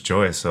brings so much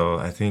joy. So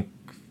I think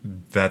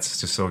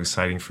that's just so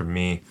exciting for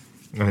me.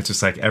 And it's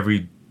just like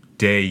every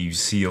day you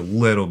see a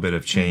little bit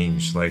of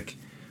change,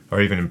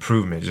 or even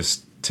improvement.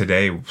 Just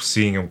today,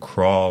 seeing him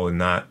crawl and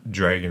not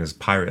dragging his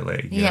pirate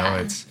leg. You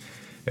know,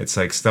 it's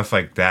like stuff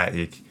like that.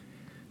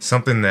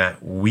 Something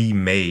that we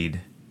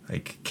made,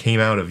 came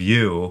out of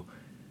you.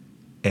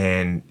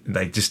 And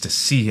just to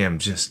see him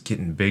just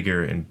getting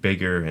bigger and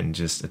bigger and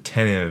just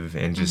attentive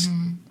and just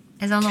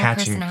his own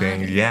catching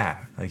things. Yeah.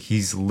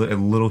 He's a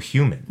little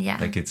human.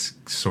 Yeah. It's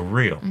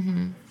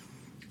surreal.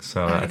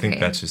 So I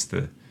think that's just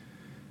the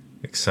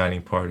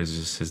exciting part, is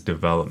just his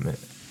development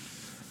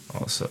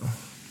also.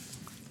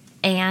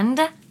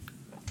 And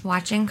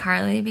watching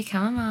Carly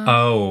become a mom.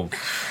 Oh,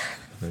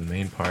 the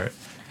main part.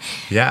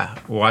 Yeah.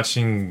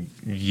 Watching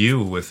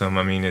you with him.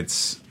 I mean,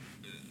 it's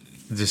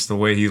just the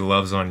way he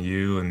loves on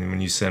you, and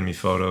when you send me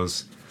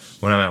photos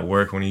when I'm at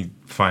work, when he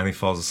finally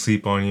falls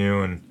asleep on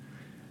you, and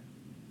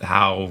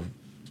how,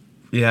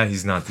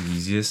 he's not the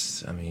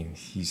easiest. I mean,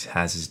 he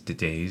has his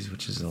days,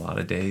 which is a lot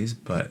of days,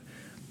 but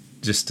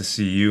just to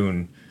see you,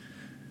 and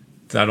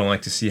I don't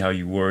like to see how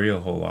you worry a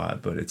whole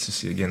lot, but it's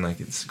just, again,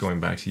 it's going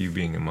back to you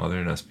being a mother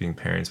and us being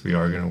parents, we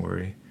are going to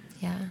worry.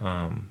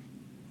 Yeah.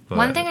 But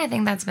one thing I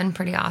think that's been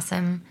pretty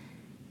awesome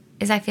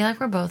is I feel like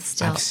we're both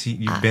still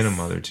you've been a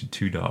mother to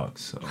 2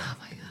 dogs, so oh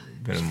my God,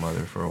 you've been a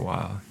mother for a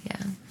while.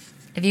 Yeah.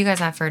 If you guys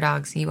have fur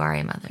dogs, you are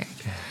a mother.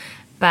 Yeah.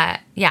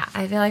 But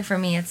I feel like for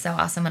me, it's so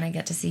awesome when I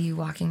get to see you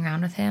walking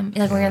around with him.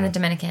 Like when we're in the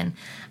Dominican,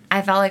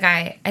 I felt like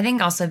I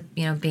think also,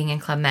 being in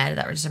Club Med,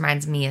 that just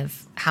reminds me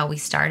of how we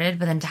started,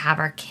 but then to have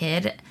our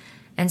kid.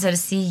 And so to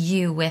see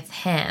you with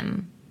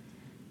him,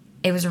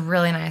 it was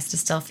really nice to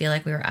still feel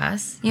like we were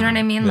us. You know what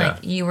I mean? Yeah.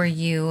 Like you were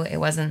you. It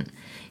wasn't,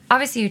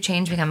 obviously you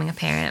changed becoming a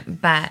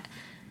parent, but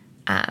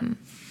I don't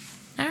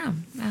know.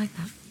 I like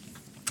that.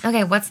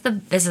 Okay,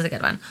 this is a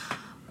good one.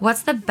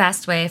 What's the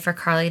best way for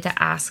Carly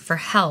to ask for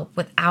help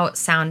without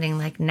sounding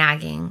like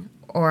nagging,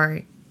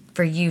 or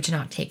for you to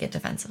not take it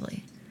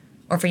defensively,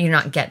 or for you to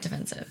not get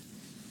defensive?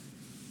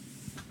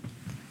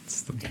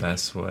 It's the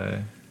best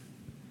way.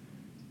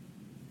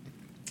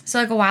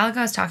 So a while ago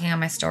I was talking on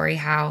my story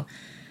how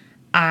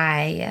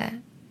I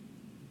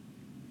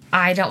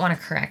don't want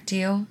to correct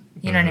you.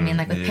 You know what I mean?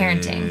 Like with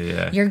parenting.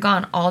 Yeah. You're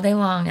gone all day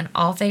long and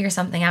I'll figure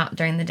something out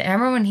during the day. I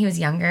remember when he was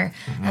younger,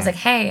 I was like,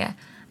 hey,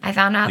 I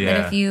found out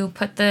that if you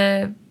put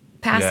the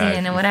passy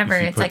in and whatever,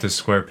 if you it's put the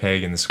square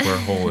peg in the square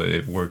hole,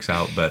 it works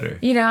out better.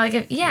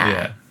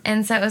 Yeah.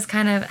 And so it was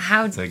kind of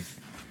how... It's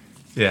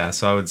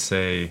so I would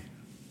say,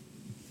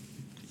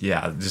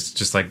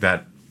 just like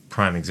that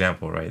prime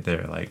example right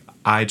there. Like,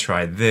 I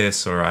tried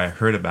this, or I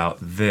heard about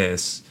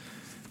this,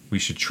 we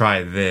should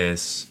try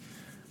this.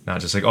 Not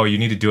just like, oh, you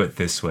need to do it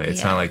this way.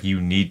 It's not like you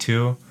need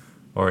to,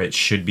 or it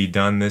should be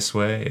done this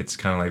way. It's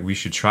kind of like, we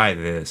should try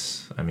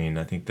this. I mean,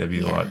 I think that'd be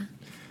a lot.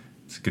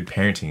 It's good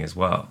parenting as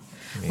well.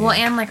 I mean, well,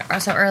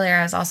 and so earlier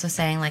I was also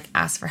saying,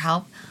 ask for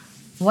help.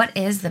 What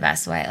is the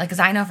best way? Because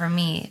I know for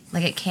me,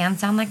 it can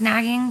sound like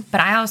nagging, but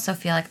I also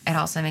feel like it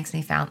also makes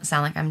me sound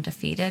like I'm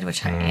defeated,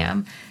 which I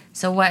am.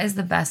 So what is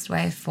the best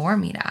way for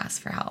me to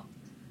ask for help?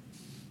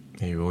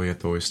 Hey, well, we have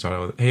to always start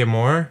out with, hey,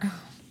 Amor.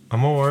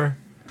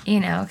 You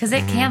know, because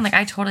it can, like,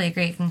 I totally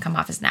agree, it can come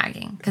off as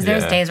nagging. Because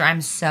there's days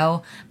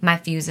where my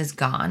fuse is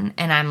gone,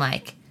 and I'm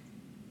like,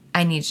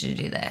 I need you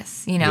to do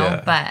this, you know?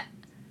 Yeah. But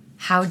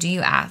how do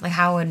you ask? Like,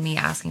 how would me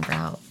asking for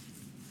help?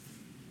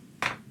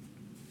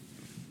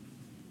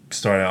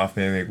 Starting off,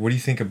 maybe, like, what do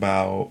you think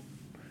about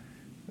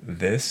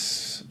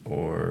this?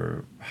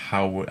 Or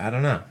how would, I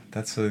don't know.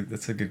 That's a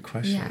good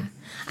question. Yeah.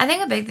 I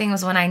think a big thing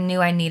was when I knew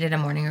I needed a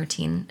morning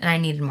routine, and I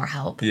needed more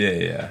help.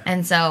 Yeah.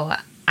 And so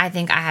I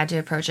think I had to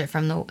approach it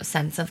from the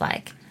sense of,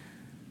 like,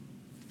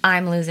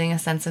 I'm losing a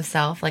sense of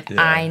self. Like,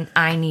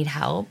 I need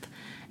help.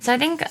 So I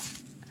think,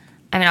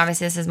 I mean,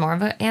 obviously this is more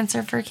of an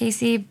answer for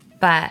Casey,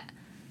 but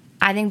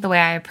I think the way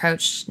I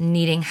approached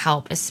needing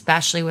help,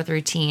 especially with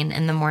routine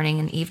in the morning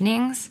and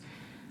evenings,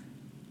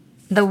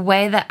 the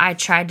way that I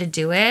tried to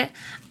do it,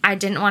 I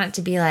didn't want it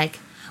to be like,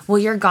 well,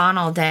 you're gone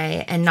all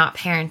day and not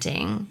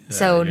parenting. Yeah,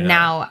 so you're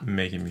now... not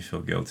making me feel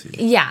guilty.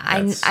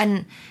 Yeah.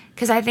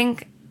 Because I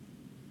think...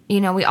 You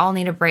know, we all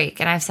need a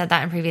break. And I've said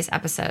that in previous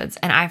episodes.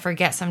 And I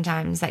forget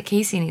sometimes that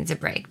Casey needs a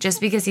break.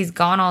 Just because he's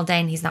gone all day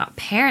and he's not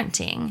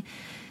parenting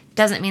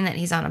doesn't mean that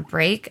he's on a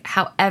break.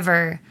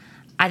 However,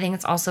 I think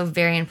it's also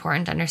very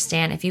important to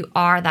understand if you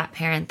are that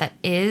parent that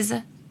is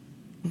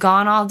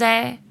gone all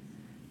day,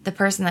 the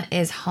person that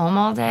is home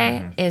all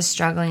day is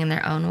struggling in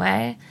their own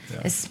way,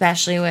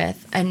 especially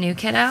with a new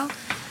kiddo.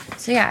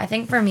 So yeah, I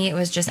think for me it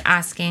was just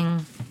asking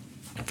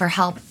for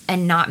help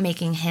and not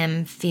making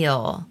him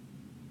feel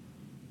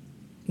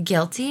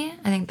guilty.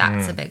 I think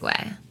that's a big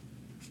way.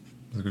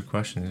 That's a good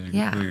question.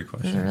 Really good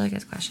question. Those are really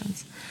good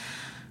questions.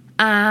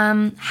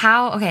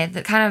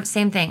 The kind of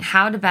same thing.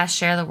 How to best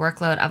share the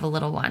workload of a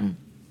little one.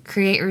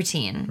 Create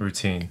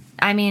routine.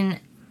 I mean,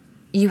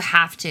 you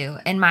have to.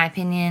 In my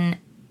opinion,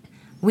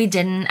 we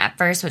didn't at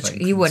first, which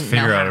you wouldn't know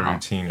how. Figure out a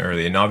routine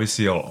early. And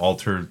obviously it'll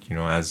alter, you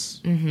know,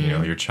 as, you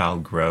know, your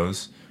child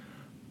grows.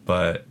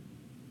 But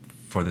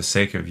for the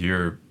sake of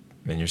your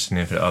and your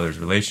significant other's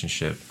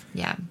relationship,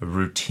 a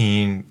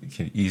routine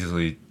can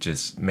easily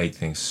just make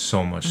things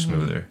so much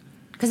smoother.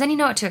 Because then you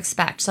know what to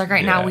expect. So, like,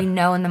 right now, we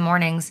know in the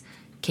mornings,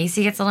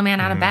 Casey gets little man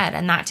out of bed,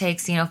 and that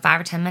takes, 5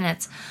 or 10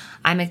 minutes.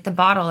 I make the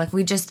bottle. Like,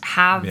 we just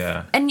have...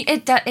 Yeah. And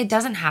it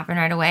doesn't happen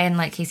right away. And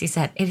like Casey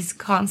said, it is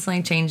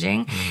constantly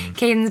changing.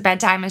 Caden's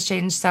bedtime has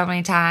changed so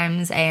many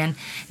times. And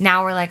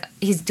now we're like,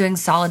 he's doing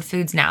solid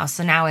foods now.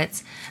 So now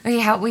it's, okay,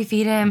 how we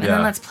feed him? And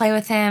then let's play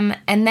with him.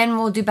 And then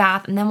we'll do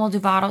bath. And then we'll do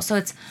bottle. So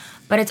it's...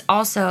 But it's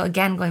also,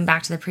 again, going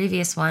back to the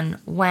previous one,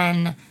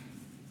 when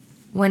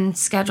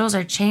schedules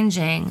are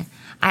changing,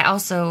 I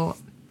also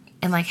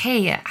am like,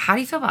 hey, how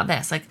do you feel about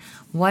this? Like,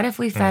 what if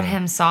we fed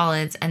him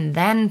solids and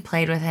then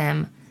played with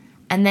him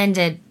and then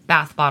did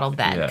bath, bottle,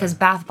 bed? Because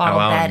bath, bottle,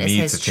 bed is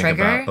his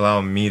trigger. Allow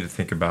me to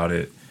think about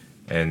it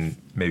and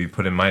maybe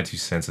put in my 2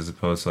 cents as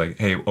opposed to like,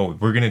 hey,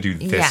 we're going to do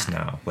this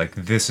now. Like,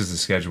 this is the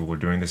schedule we're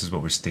doing. This is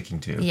what we're sticking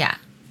to. Yeah.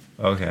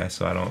 Okay,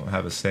 so I don't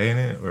have a say in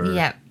it? Or?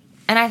 Yep.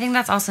 And I think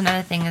that's also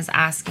another thing is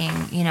asking,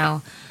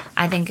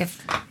 I think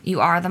if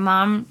you are the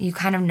mom, you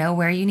kind of know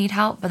where you need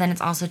help, but then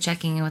it's also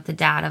checking in with the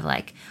dad of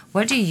like,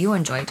 what do you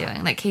enjoy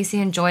doing? Like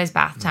Casey enjoys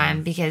bath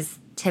time because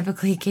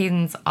typically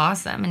Caden's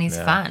awesome and he's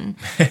fun.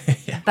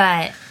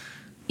 But,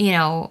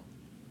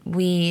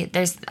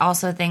 there's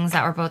also things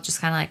that we're both just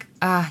kind of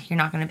like, you're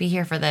not going to be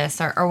here for this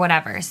or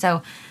whatever.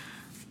 So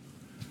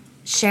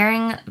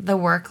sharing the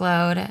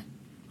workload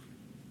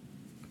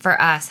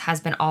for us has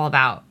been all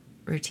about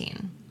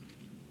routine.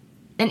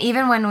 And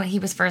even when he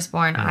was first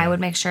born, I would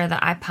make sure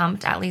that I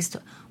pumped at least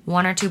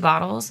 1 or 2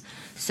 bottles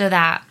so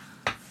that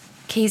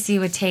Casey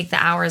would take the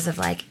hours of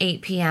like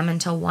 8 p.m.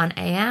 until 1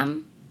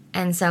 a.m.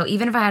 And so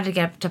even if I had to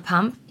get up to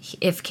pump,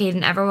 if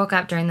Caden ever woke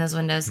up during those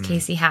windows,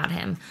 Casey had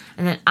him.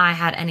 And then I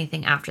had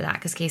anything after that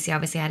because Casey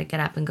obviously had to get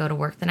up and go to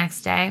work the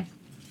next day.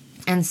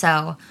 And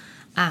so,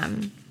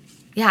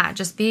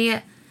 just be...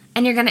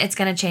 And it's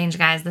going to change,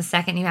 guys. The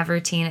second you have a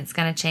routine, it's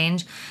going to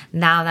change.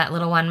 Now that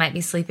little one might be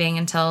sleeping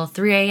until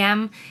 3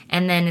 a.m.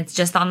 and then it's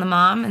just on the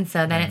mom. And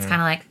so then it's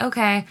kind of like,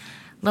 okay,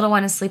 little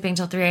one is sleeping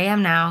till 3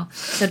 a.m. now.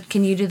 So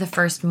can you do the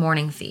first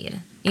morning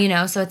feed?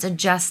 So it's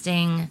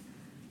adjusting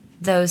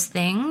those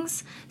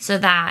things so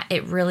that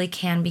it really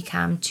can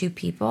become 2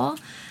 people.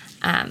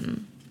 Hopefully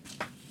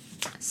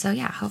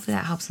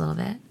that helps a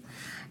little bit.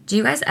 Do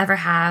you guys ever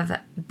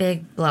have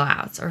big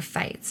blowouts or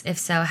fights? If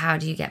so, how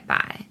do you get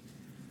by?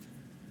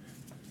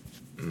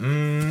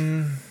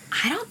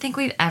 I don't think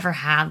we've ever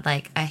had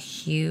like a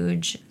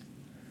huge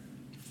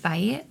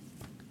fight.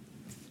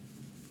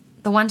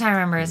 The one time I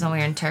remember is when we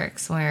were in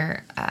Turks,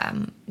 when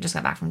we just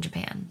got back from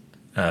Japan.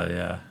 Oh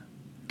yeah.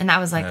 And that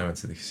was like I went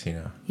to the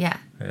casino. Yeah.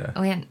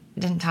 We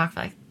didn't talk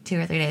for like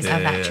 2 or 3 days of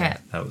that trip.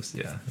 That was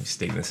we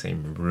stayed in the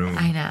same room.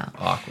 I know.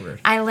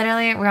 Awkward.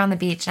 We were on the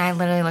beach and I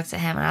literally looked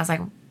at him and I was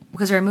like,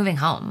 because we were moving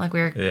home. Like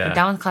we were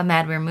done with Club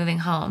Med, we were moving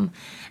home.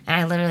 And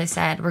I literally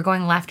said, we're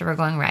going left or we're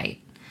going right.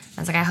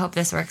 I was like, I hope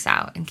this works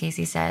out. And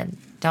Casey said,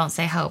 don't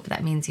say hope.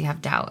 That means you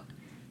have doubt.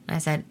 And I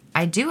said,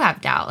 I do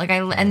have doubt. Like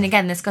and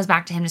again, this goes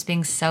back to him just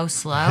being so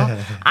slow.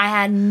 I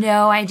had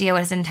no idea what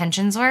his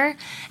intentions were.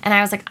 And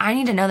I was like, I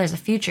need to know there's a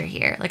future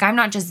here. Like, I'm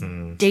not just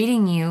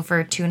dating you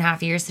for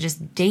 2.5 years to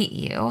just date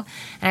you.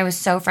 And I was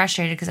so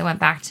frustrated because I went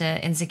back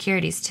to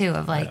insecurities too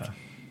of like,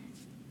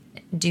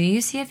 do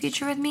you see a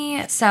future with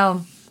me?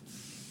 So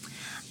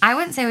I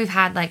wouldn't say we've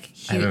had like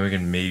huge... I mean, we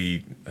can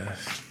maybe...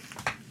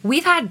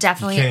 we've had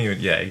definitely... You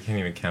can't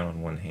even count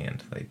on one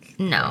hand. Like,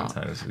 no.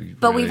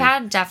 But we've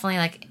had definitely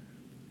like...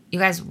 You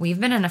guys, we've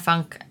been in a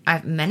funk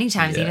many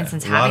times, even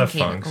since having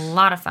kids. A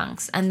lot of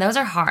funks. And those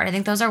are hard. I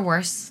think those are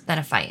worse than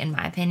a fight, in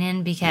my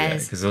opinion,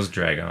 because those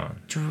drag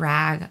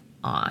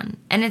on.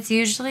 And it's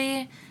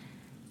usually...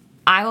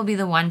 I will be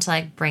the one to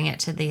like bring it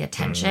to the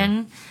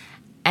attention.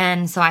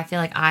 And so I feel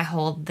like I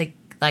hold the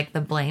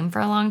blame for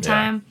a long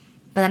time.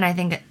 But then I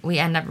think that we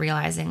end up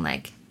realizing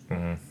like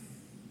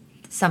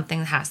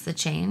something has to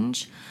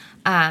change.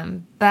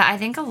 But I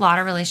think a lot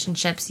of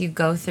relationships, you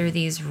go through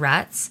these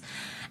ruts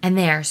and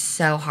they are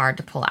so hard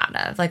to pull out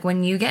of. Like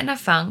when you get in a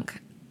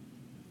funk,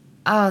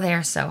 they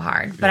are so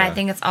hard. But I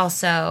think it's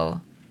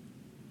also,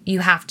 you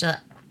have to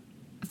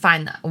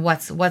find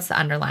what's the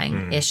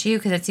underlying issue.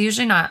 Because it's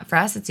usually not, for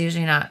us, it's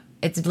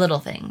little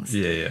things.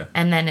 Yeah.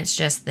 And then it's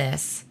just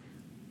this.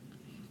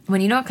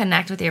 When you don't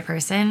connect with your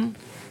person,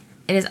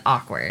 it is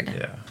awkward.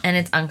 Yeah. And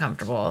it's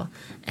uncomfortable.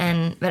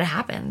 But it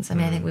happens. I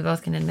mean, I think we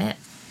both can admit.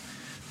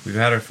 We've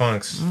had our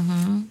funks.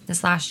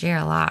 This last year,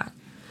 a lot.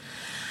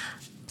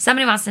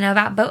 Somebody wants to know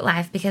about boat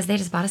life because they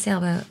just bought a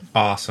sailboat.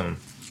 Awesome.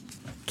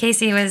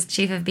 Casey was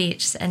chief of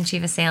beach and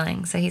chief of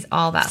sailing, so he's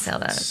all about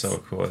sailboats. So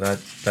cool.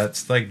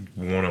 That's like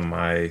one of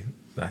my,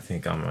 I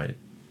think on my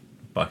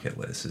bucket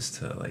list is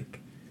to like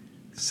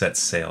set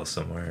sail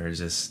somewhere or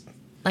just...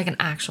 Like an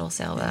actual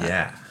sailboat.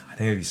 Yeah. I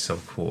think it'd be so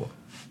cool,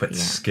 but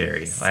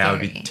scary. Like, I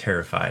would be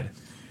terrified,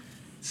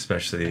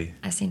 especially.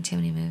 I've seen too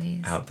many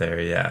movies out there.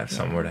 Yeah, if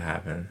something were to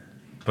happen,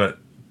 but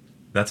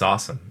that's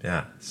awesome.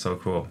 Yeah, so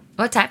cool.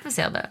 What type of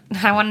sailboat?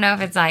 I want to know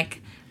if it's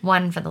like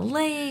one for the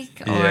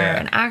lake or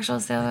an actual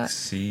sailboat.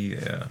 Sea,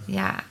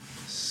 yeah.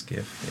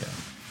 Skiff,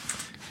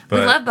 yeah. But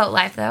we love boat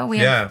life though.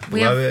 We love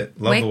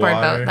it. Love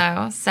wakeboard boat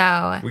though.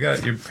 So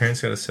your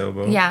parents got a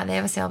sailboat. Yeah, they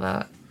have a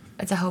sailboat.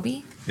 It's a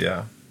Hobie.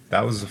 Yeah.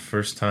 That was the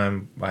first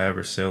time I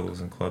ever sailed, was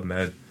in Club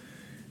Med.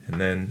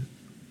 And then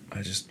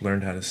I just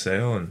learned how to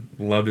sail and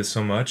loved it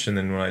so much. And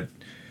then when I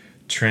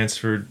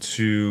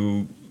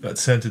got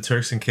sent to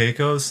Turks and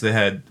Caicos, they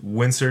had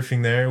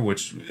windsurfing there,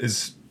 which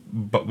is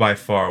by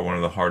far one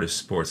of the hardest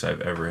sports I've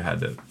ever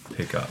had to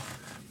pick up.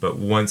 But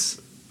once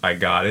I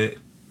got it,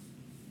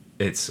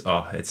 it's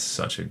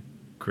such a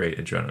great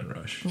adrenaline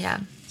rush. Yeah.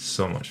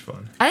 So much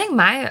fun. I think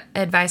my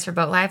advice for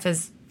boat life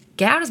is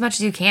get out as much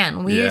as you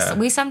can.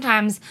 We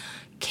sometimes...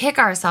 kick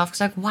ourselves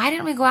like, why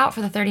didn't we go out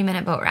for the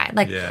 30-minute boat ride?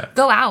 Like,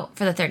 go out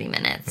for the 30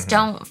 minutes.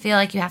 Don't feel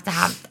like you have to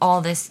have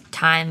all this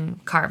time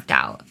carved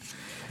out.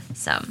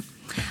 So,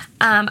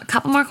 a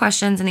couple more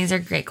questions, and these are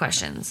great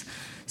questions.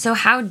 So,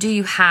 how do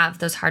you have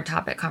those hard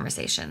topic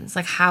conversations?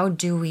 Like, how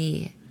do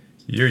we?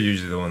 You're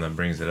usually the one that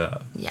brings it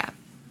up. Yeah.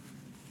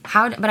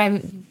 But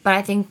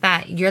I think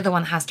that you're the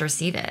one that has to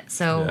receive it.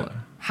 So,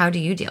 how do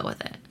you deal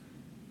with it?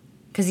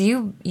 Because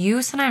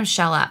you sometimes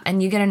shell up,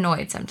 and you get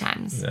annoyed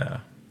sometimes. Yeah.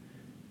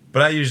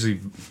 But I usually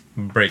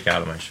break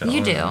out of my shell.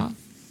 You do.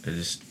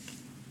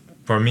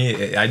 For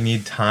me, I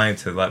need time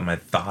to let my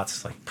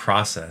thoughts like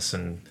process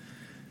and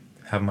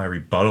have my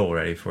rebuttal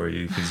ready for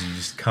you, because you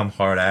just come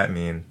hard at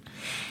me, and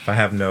if I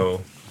have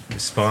no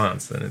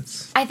response, then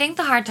it's... I think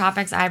the hard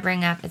topics I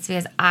bring up, it's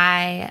because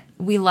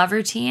we love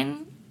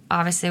routine.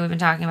 Obviously, we've been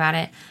talking about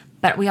it,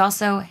 but we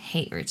also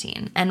hate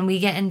routine, and we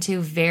get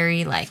into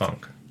very like...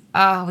 funk.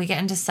 We get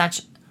into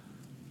such...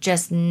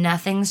 just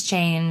nothing's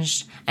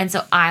changed. And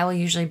so I will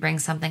usually bring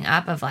something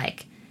up of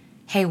like,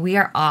 hey, we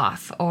are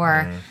off,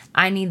 or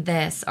I need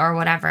this, or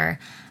whatever.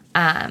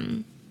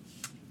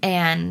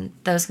 And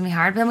those can be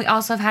hard. But then we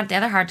also have had the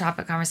other hard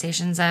topic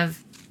conversations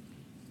of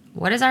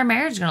what is our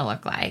marriage going to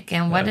look like?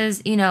 And what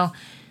is,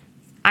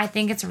 I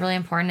think it's really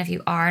important if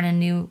you are in a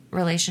new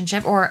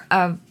relationship or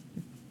a,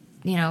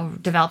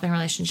 developing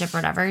relationship or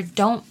whatever,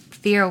 don't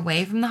veer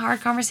away from the hard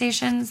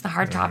conversations, the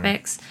hard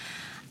topics.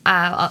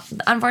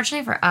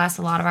 Unfortunately for us,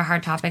 a lot of our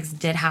hard topics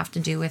did have to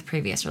do with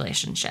previous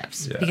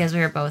relationships because we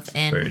were both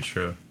in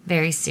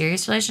very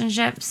serious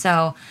relationships.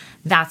 So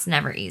that's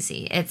never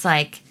easy. It's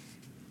like,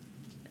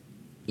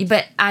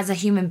 but as a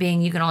human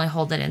being, you can only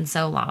hold it in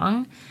so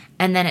long.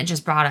 And then it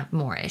just brought up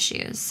more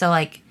issues. So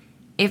like,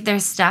 if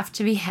there's stuff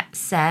to be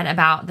said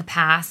about the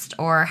past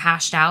or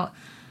hashed out,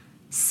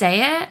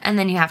 say it, and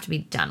then you have to be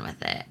done with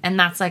it. And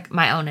that's like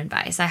my own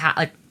advice. I have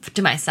like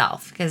to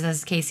myself, because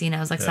as Casey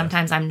knows, like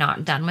sometimes I'm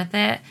not done with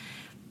it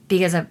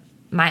because of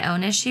my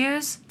own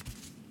issues,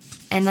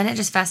 and then it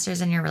just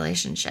festers in your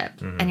relationship,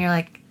 and you're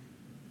like,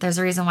 there's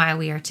a reason why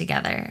we are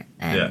together,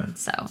 and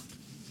so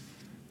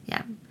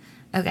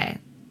okay,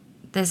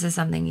 this is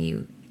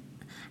something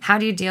how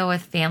do you deal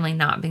with family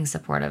not being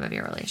supportive of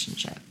your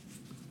relationship?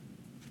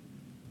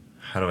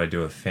 How do I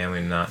deal with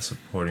family not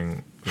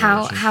supporting?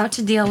 How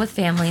to deal with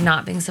family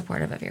not being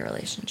supportive of your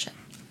relationship?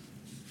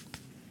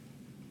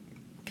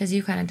 Because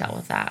you kind of dealt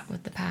with that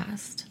with the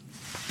past.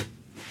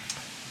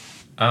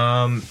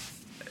 Yeah,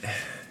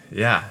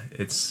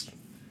 it's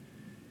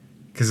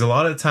because a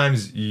lot of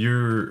times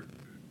you're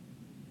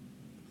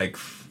like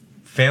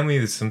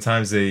family.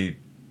 Sometimes they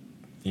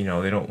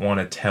don't want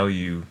to tell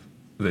you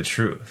the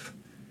truth.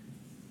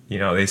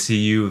 They see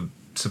you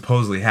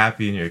supposedly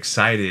happy and you're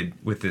excited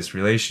with this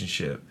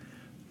relationship,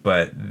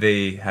 but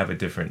they have a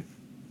different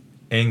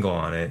angle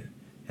on it,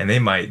 and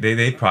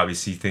they probably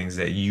see things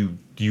that you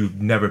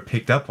never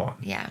picked up on.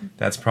 Yeah,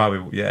 that's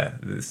probably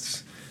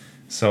that's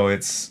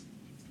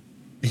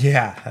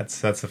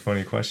a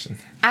funny question.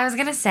 I was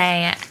gonna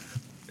say,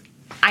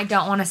 I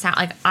don't want to sound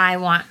like I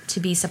want to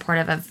be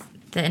supportive of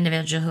the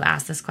individual who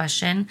asked this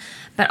question,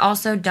 but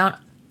also don't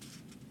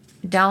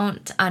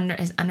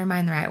is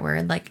undermine the right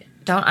word? Like,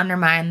 don't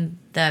undermine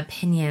the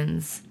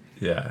opinions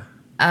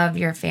of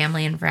your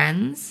family and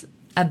friends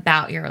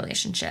about your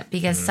relationship,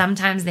 because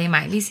sometimes they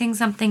might be seeing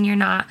something you're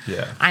not.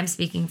 Yeah. I'm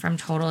speaking from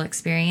total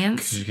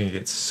experience. 'Cause you can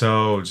get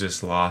so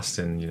just lost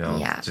in,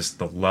 just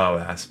the love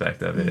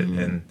aspect of it,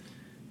 and,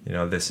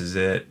 this is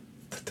it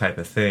type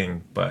of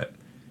thing. But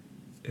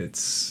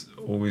it's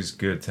always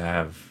good to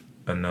have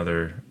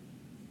another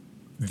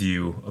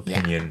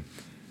opinion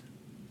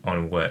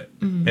on what,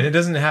 and it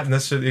doesn't have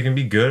necessarily, it can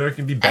be good or it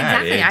can be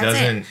bad. Exactly. It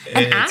doesn't,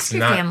 and ask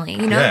your family,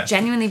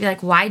 genuinely be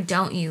like, why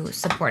don't you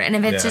support it? And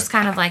if it's just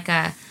kind of like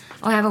I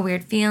have a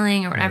weird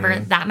feeling or whatever,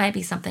 that might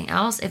be something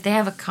else. If they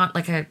have a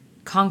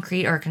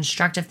concrete or a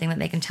constructive thing that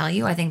they can tell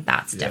you, I think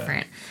that's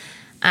different.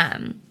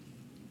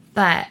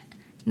 But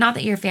not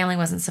that your family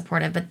wasn't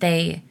supportive, but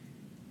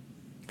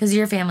because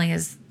your family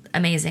is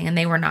amazing and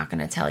they were not going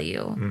to tell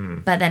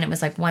you. But then it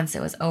was like, once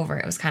it was over,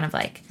 it was kind of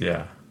like,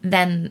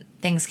 then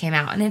things came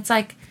out, and it's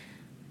like,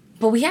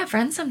 but we have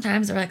friends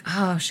sometimes that are like,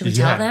 oh, should we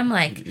tell them?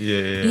 Like,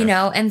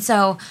 and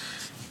so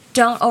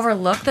don't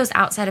overlook those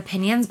outside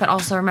opinions, but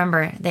also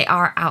remember they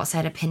are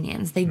outside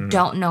opinions. They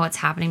don't know what's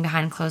happening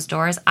behind closed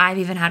doors. I've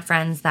even had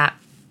friends that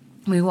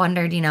we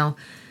wondered,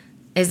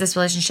 is this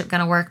relationship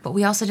going to work? But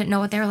we also didn't know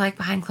what they were like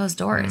behind closed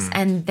doors.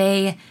 And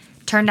they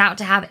turned out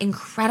to have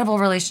incredible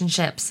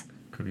relationships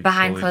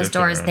behind totally closed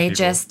doors. They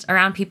just,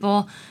 around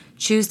people,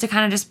 choose to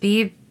kind of just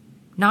be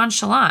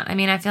nonchalant. I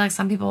mean, I feel like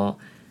some people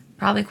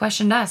probably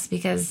questioned us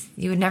because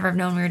you would never have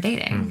known we were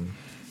dating.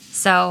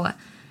 So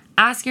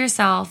ask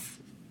yourself,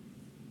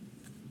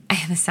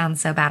 this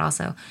sounds so bad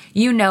also,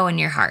 in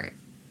your heart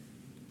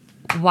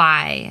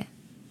why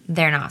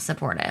they're not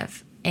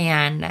supportive.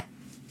 And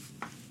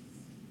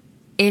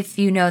if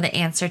you know the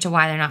answer to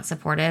why they're not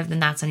supportive, then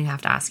that's when you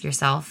have to ask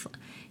yourself,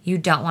 you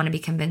don't want to be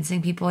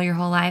convincing people your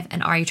whole life,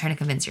 and are you trying to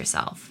convince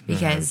yourself?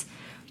 Because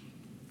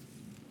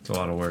it's a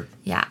lot of work.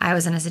 Yeah, I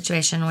was in a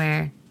situation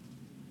where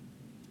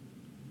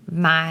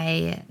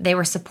they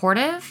were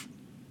supportive.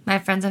 My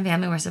friends and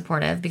family were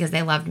supportive because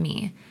they loved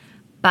me,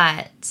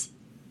 but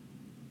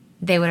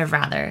they would have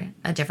rather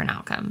a different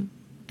outcome,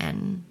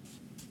 and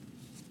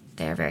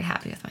they're very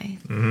happy with my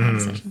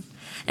decision.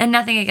 And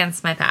nothing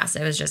against my past.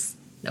 It was just,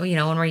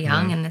 when we're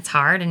young and it's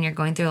hard and you're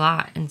going through a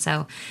lot. And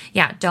so,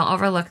 don't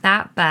overlook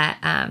that. But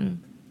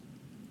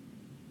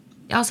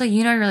also,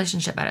 your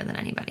relationship better than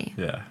anybody.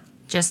 Yeah.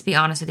 Just be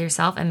honest with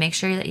yourself and make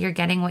sure that you're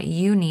getting what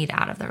you need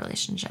out of the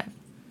relationship.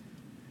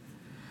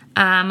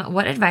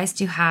 What advice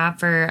do you have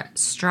for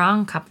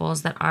strong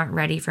couples that aren't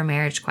ready for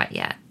marriage quite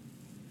yet?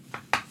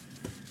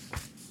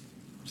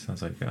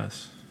 Sounds like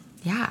us.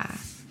 Yeah.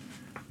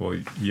 Well,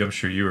 I'm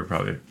sure you were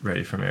probably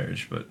ready for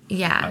marriage, but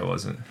I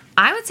wasn't.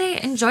 I would say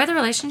enjoy the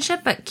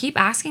relationship, but keep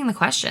asking the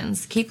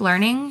questions. Keep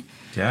learning.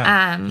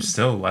 Yeah. I'd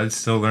still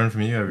learn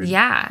from you every day.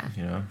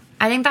 Yeah.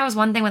 I think that was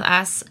one thing with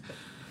us.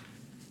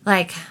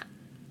 Like,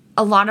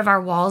 a lot of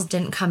our walls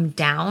didn't come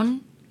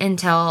down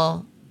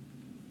until,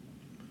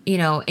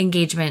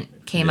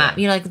 engagement came up.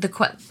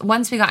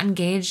 Once we got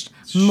engaged,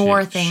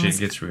 more things. Shit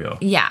gets real.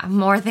 Yeah,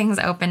 more things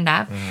opened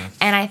up.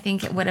 And I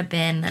think it would have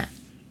been,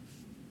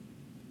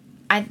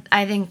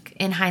 I think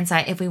in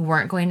hindsight, if we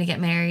weren't going to get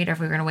married or if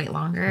we were going to wait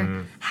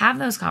longer, have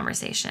those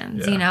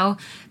conversations,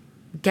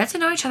 get to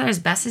know each other as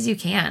best as you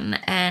can.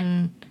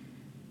 And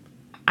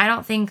I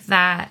don't think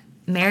that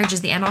marriage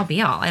is the end all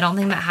be all. I don't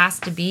think that has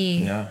to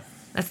be,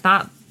 that's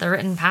not the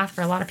written path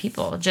for a lot of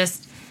people.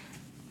 Just,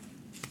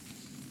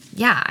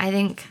 I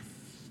think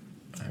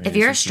if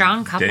you're a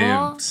strong couple. Day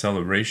of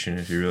celebration,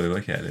 if you really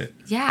look at it.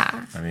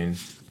 Yeah. I mean,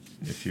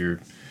 if you're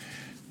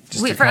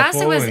for us,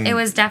 it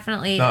was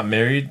definitely not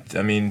married.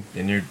 I mean,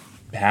 and you're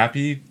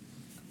happy.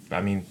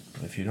 I mean,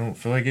 if you don't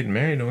feel like getting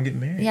married, don't get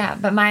married. Yeah,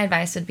 but my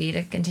advice would be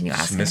to continue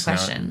asking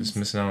questions. Just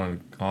missing out on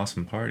an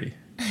awesome party.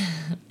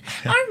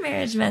 Our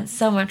marriage meant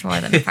so much more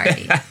than a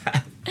party.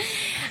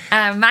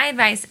 My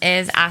advice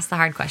is ask the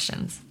hard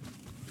questions.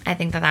 I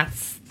think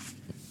that's.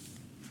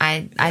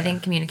 I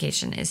think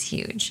communication is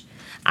huge.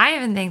 I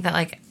even think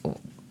that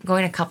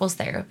going to couples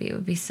therapy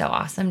would be so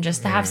awesome,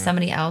 just to have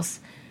somebody else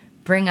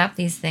bring up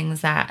these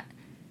things that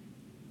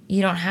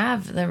you don't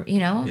have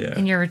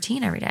in your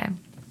routine every day.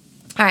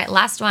 All right,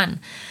 last one.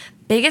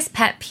 Biggest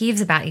pet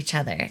peeves about each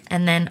other,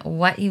 and then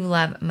what you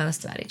love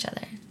most about each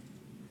other.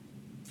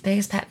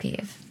 Biggest pet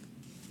peeve.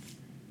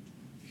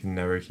 You can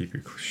never keep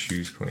your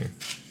shoes clean.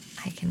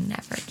 I can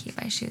never keep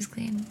my shoes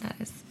clean. That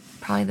is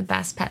probably the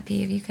best pet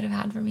peeve you could have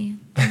had for me.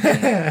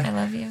 Thank you. I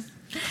love you.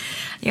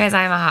 You guys,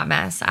 I am a hot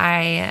mess.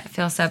 I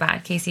feel so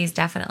bad. Casey's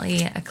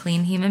definitely a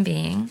clean human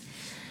being.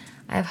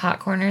 I have hot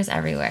corners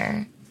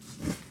everywhere.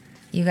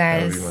 You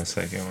guys... That'll be my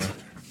second one.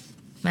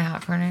 My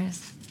hot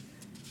corners?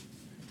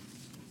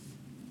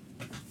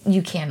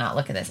 You cannot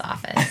look at this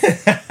office.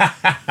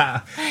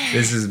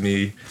 This is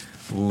me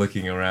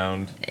looking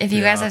around. If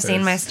you guys have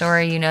seen my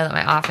story, you know that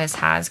my office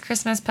has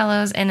Christmas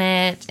pillows in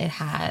it. It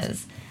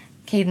has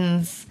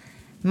Caden's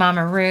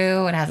Mama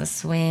Roo. It has a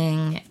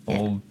swing.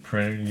 Old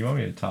printer. You want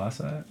me to toss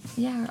that?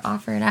 Yeah, or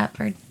offer it up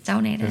or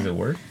donate it. Does it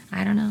work?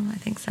 I don't know. I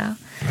think so.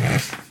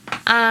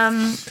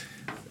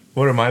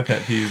 What are my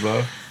pet peeves,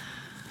 love?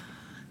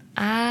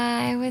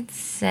 I would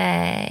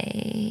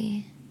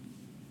say...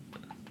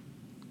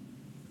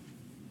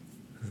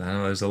 I don't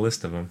know. There's a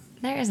list of them.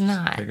 There is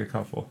not. Pick a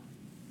couple.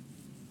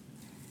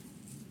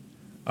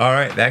 All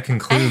right, that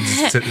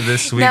concludes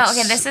this week's No,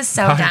 okay, this is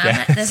so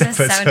podcast dumb. This is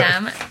so episode.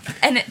 dumb.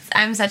 And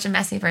I'm such a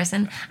messy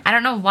person. I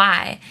don't know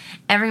why.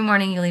 Every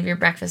morning you leave your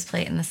breakfast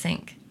plate in the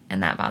sink,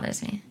 and that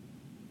bothers me.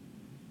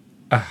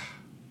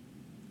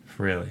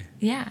 Really?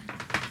 Yeah.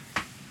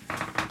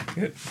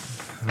 Good.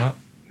 Well,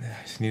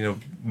 I just need to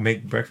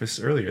make breakfast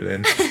earlier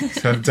then.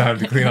 So I have time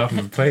to clean off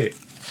the plate.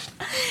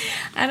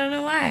 I don't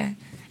know why.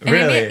 And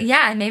Really?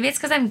 Maybe it's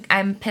because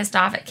I'm pissed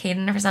off at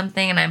Caden for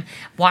something, and I'm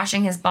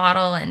washing his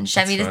bottle, and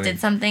Chevy just did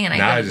something, and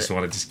I just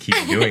want to just keep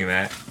doing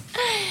that.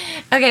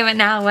 Okay, but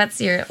now what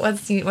do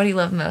you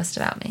love most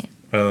about me?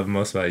 What I love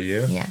most about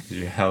you? Yeah.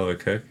 You're a hell of a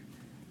cook.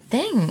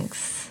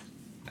 Thanks.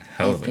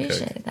 Hell of a I cook.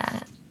 appreciate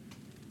that.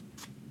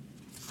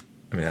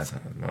 I mean, that's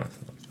not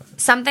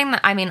Something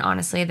that, I mean,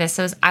 honestly,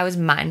 I was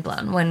mind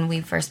blown when we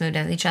first moved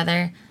in with each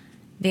other.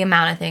 The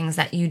amount of things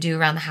that you do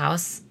around the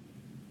house,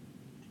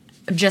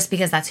 just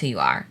because that's who you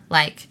are.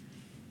 Like,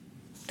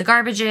 the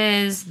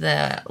garbages,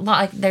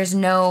 there's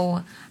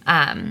no,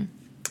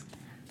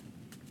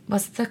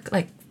 what's the,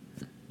 like,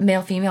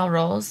 male-female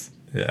roles?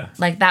 Yeah.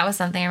 Like, that was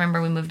something I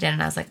remember we moved in,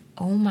 and I was like,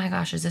 oh my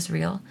gosh, is this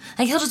real?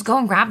 Like, he'll just go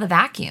and grab the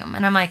vacuum,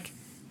 and I'm like,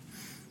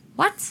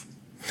 what?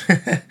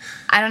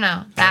 I don't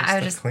know.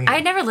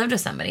 I never lived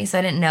with somebody, so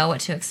I didn't know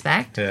what to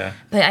expect. Yeah.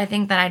 But I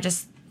think that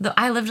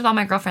I lived with all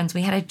my girlfriends.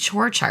 We had a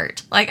chore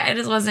chart. Like, I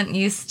just wasn't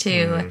used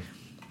to,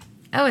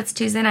 oh, it's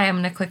Tuesday night, I'm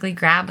going to quickly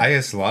grab. I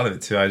guess a lot of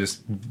it, too, I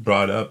just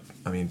brought up,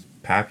 I mean,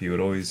 Pappy would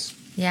always...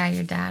 Yeah,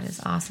 your dad is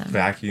awesome.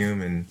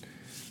 Vacuum and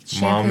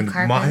Shampoo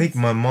carpets. I think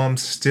my mom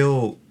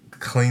still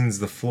cleans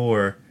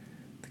the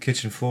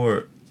kitchen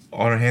floor,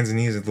 on her hands and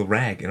knees with a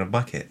rag in a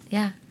bucket.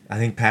 Yeah. I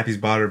think Pappy's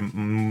bought her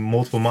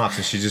multiple mops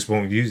and she just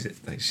won't use it.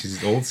 Like,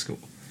 she's old school.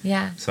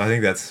 Yeah. So I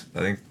think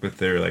with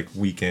their like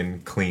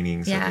weekend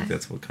cleanings, Yeah. I think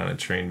that's what kind of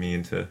trained me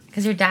into.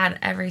 Because your dad,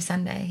 every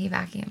Sunday, he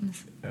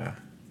vacuums. Yeah.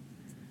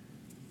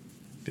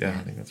 Yeah,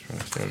 I think that's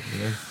probably started from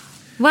there.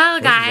 Well,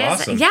 This is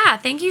guys, awesome. yeah,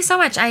 thank you so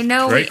much. I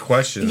know Great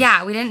questions.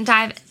 Yeah, we didn't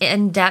dive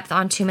in depth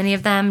on too many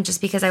of them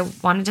just because I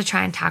wanted to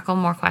try and tackle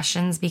more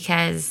questions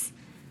because,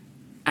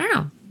 I don't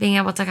know, being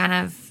able to kind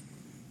of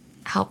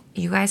help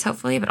you guys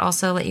hopefully, but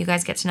also let you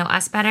guys get to know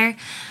us better.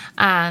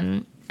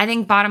 I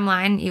think bottom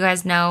line, you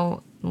guys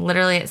know,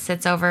 literally it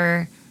sits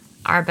over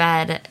our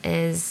bed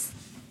is,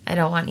 I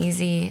don't want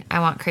easy, I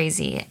want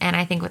crazy. And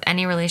I think with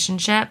any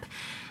relationship,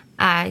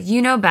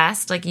 you know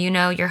best, like you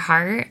know your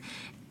heart.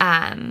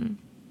 And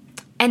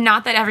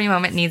not that every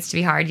moment needs to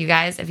be hard, you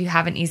guys. If you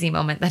have an easy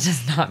moment, that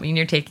does not mean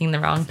you're taking the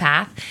wrong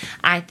path.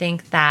 I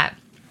think that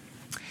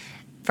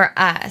for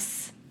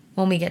us,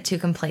 when we get too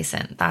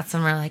complacent, that's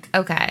when we're like,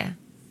 okay,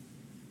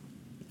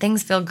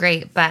 things feel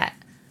great, but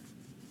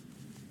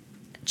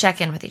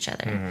check in with each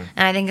other.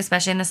 And I think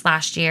especially in this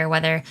last year,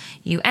 whether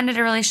you ended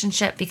a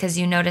relationship because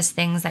you noticed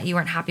things that you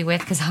weren't happy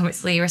with, because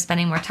obviously you were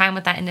spending more time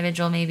with that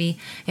individual, maybe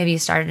you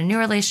started a new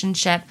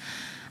relationship.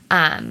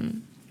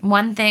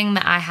 One thing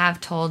that I have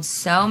told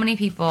so many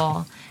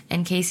people,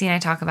 and Casey and I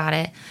talk about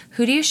it,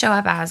 who do you show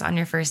up as on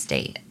your first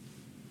date?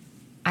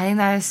 I think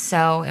that is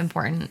so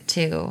important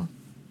to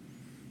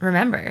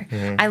remember.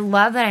 I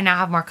love that I now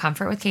have more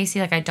comfort with Casey.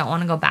 Like, I don't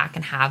want to go back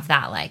and have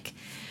that, like,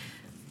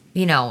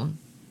 you know,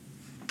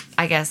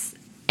 I guess,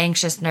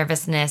 anxious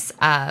nervousness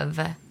of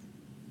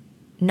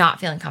not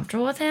feeling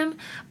comfortable with him.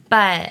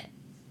 But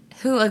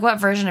what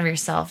version of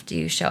yourself do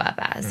you show up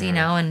as, you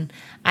know? And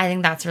I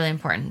think that's really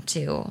important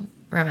to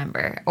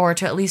remember, or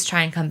to at least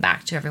try and come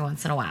back to every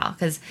once in a while.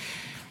 Because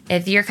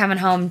if you're coming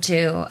home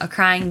to a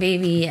crying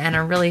baby and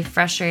a really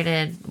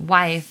frustrated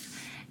wife,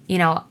 you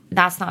know,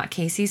 that's not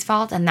Casey's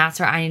fault. And that's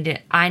where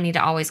I need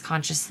to always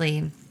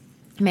consciously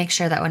make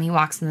sure that when he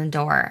walks in the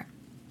door,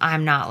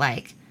 I'm not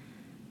like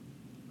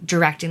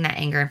directing that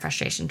anger and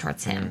frustration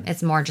towards him.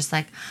 It's more just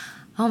like,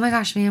 oh my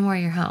gosh, me and more,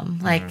 you're home.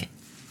 Like,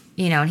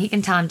 you know, and he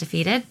can tell I'm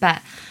defeated,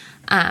 but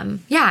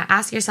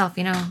ask yourself,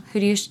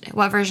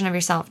 what version of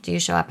yourself do you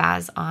show up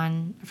as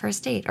on a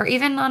first date or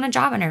even on a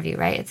job interview,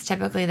 right? It's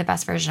typically the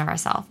best version of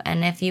ourselves.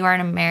 And if you are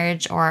in a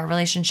marriage or a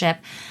relationship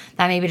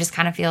that maybe just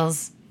kind of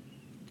feels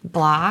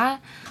blah,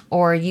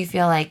 or you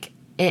feel like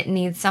it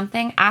needs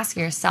something, ask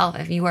yourself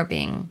if you are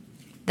being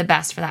the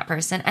best for that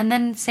person. And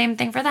then same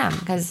thing for them,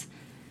 because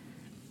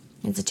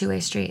it's a two-way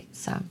street.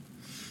 So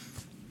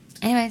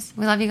anyways,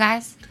 we love you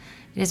guys.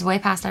 It is way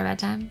past our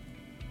bedtime.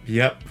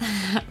 Yep.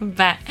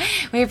 But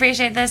we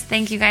appreciate this.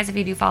 Thank you guys if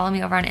you do follow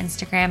me over on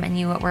Instagram and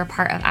you were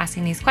part of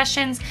asking these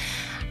questions.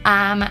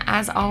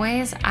 As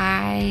always,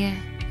 I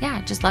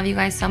just love you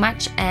guys so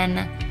much.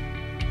 And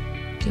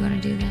do you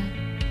want to do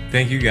that?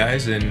 Thank you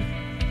guys, and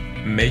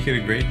make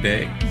it a great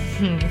day.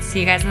 See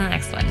you guys in the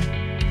next one.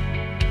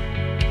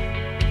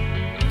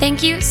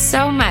 Thank you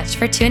so much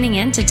for tuning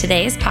in to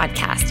today's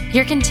podcast.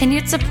 Your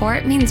continued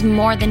support means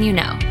more than you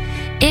know.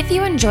 If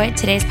you enjoyed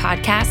today's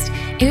podcast,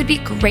 it would be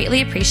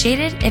greatly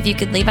appreciated if you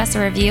could leave us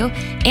a review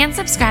and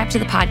subscribe to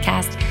the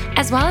podcast,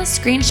 as well as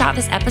screenshot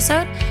this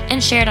episode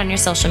and share it on your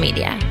social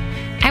media.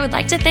 I would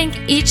like to thank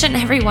each and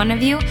every one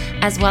of you,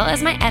 as well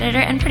as my editor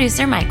and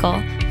producer,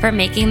 Michael, for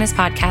making this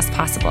podcast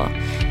possible.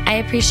 I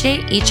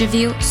appreciate each of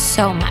you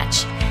so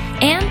much.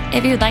 And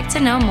if you'd like to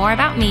know more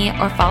about me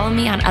or follow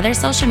me on other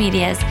social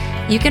medias,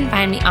 you can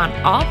find me on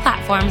all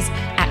platforms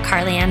at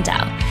Carly Ann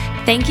Dell.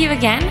 Thank you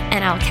again,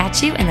 and I'll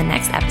catch you in the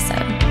next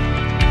episode.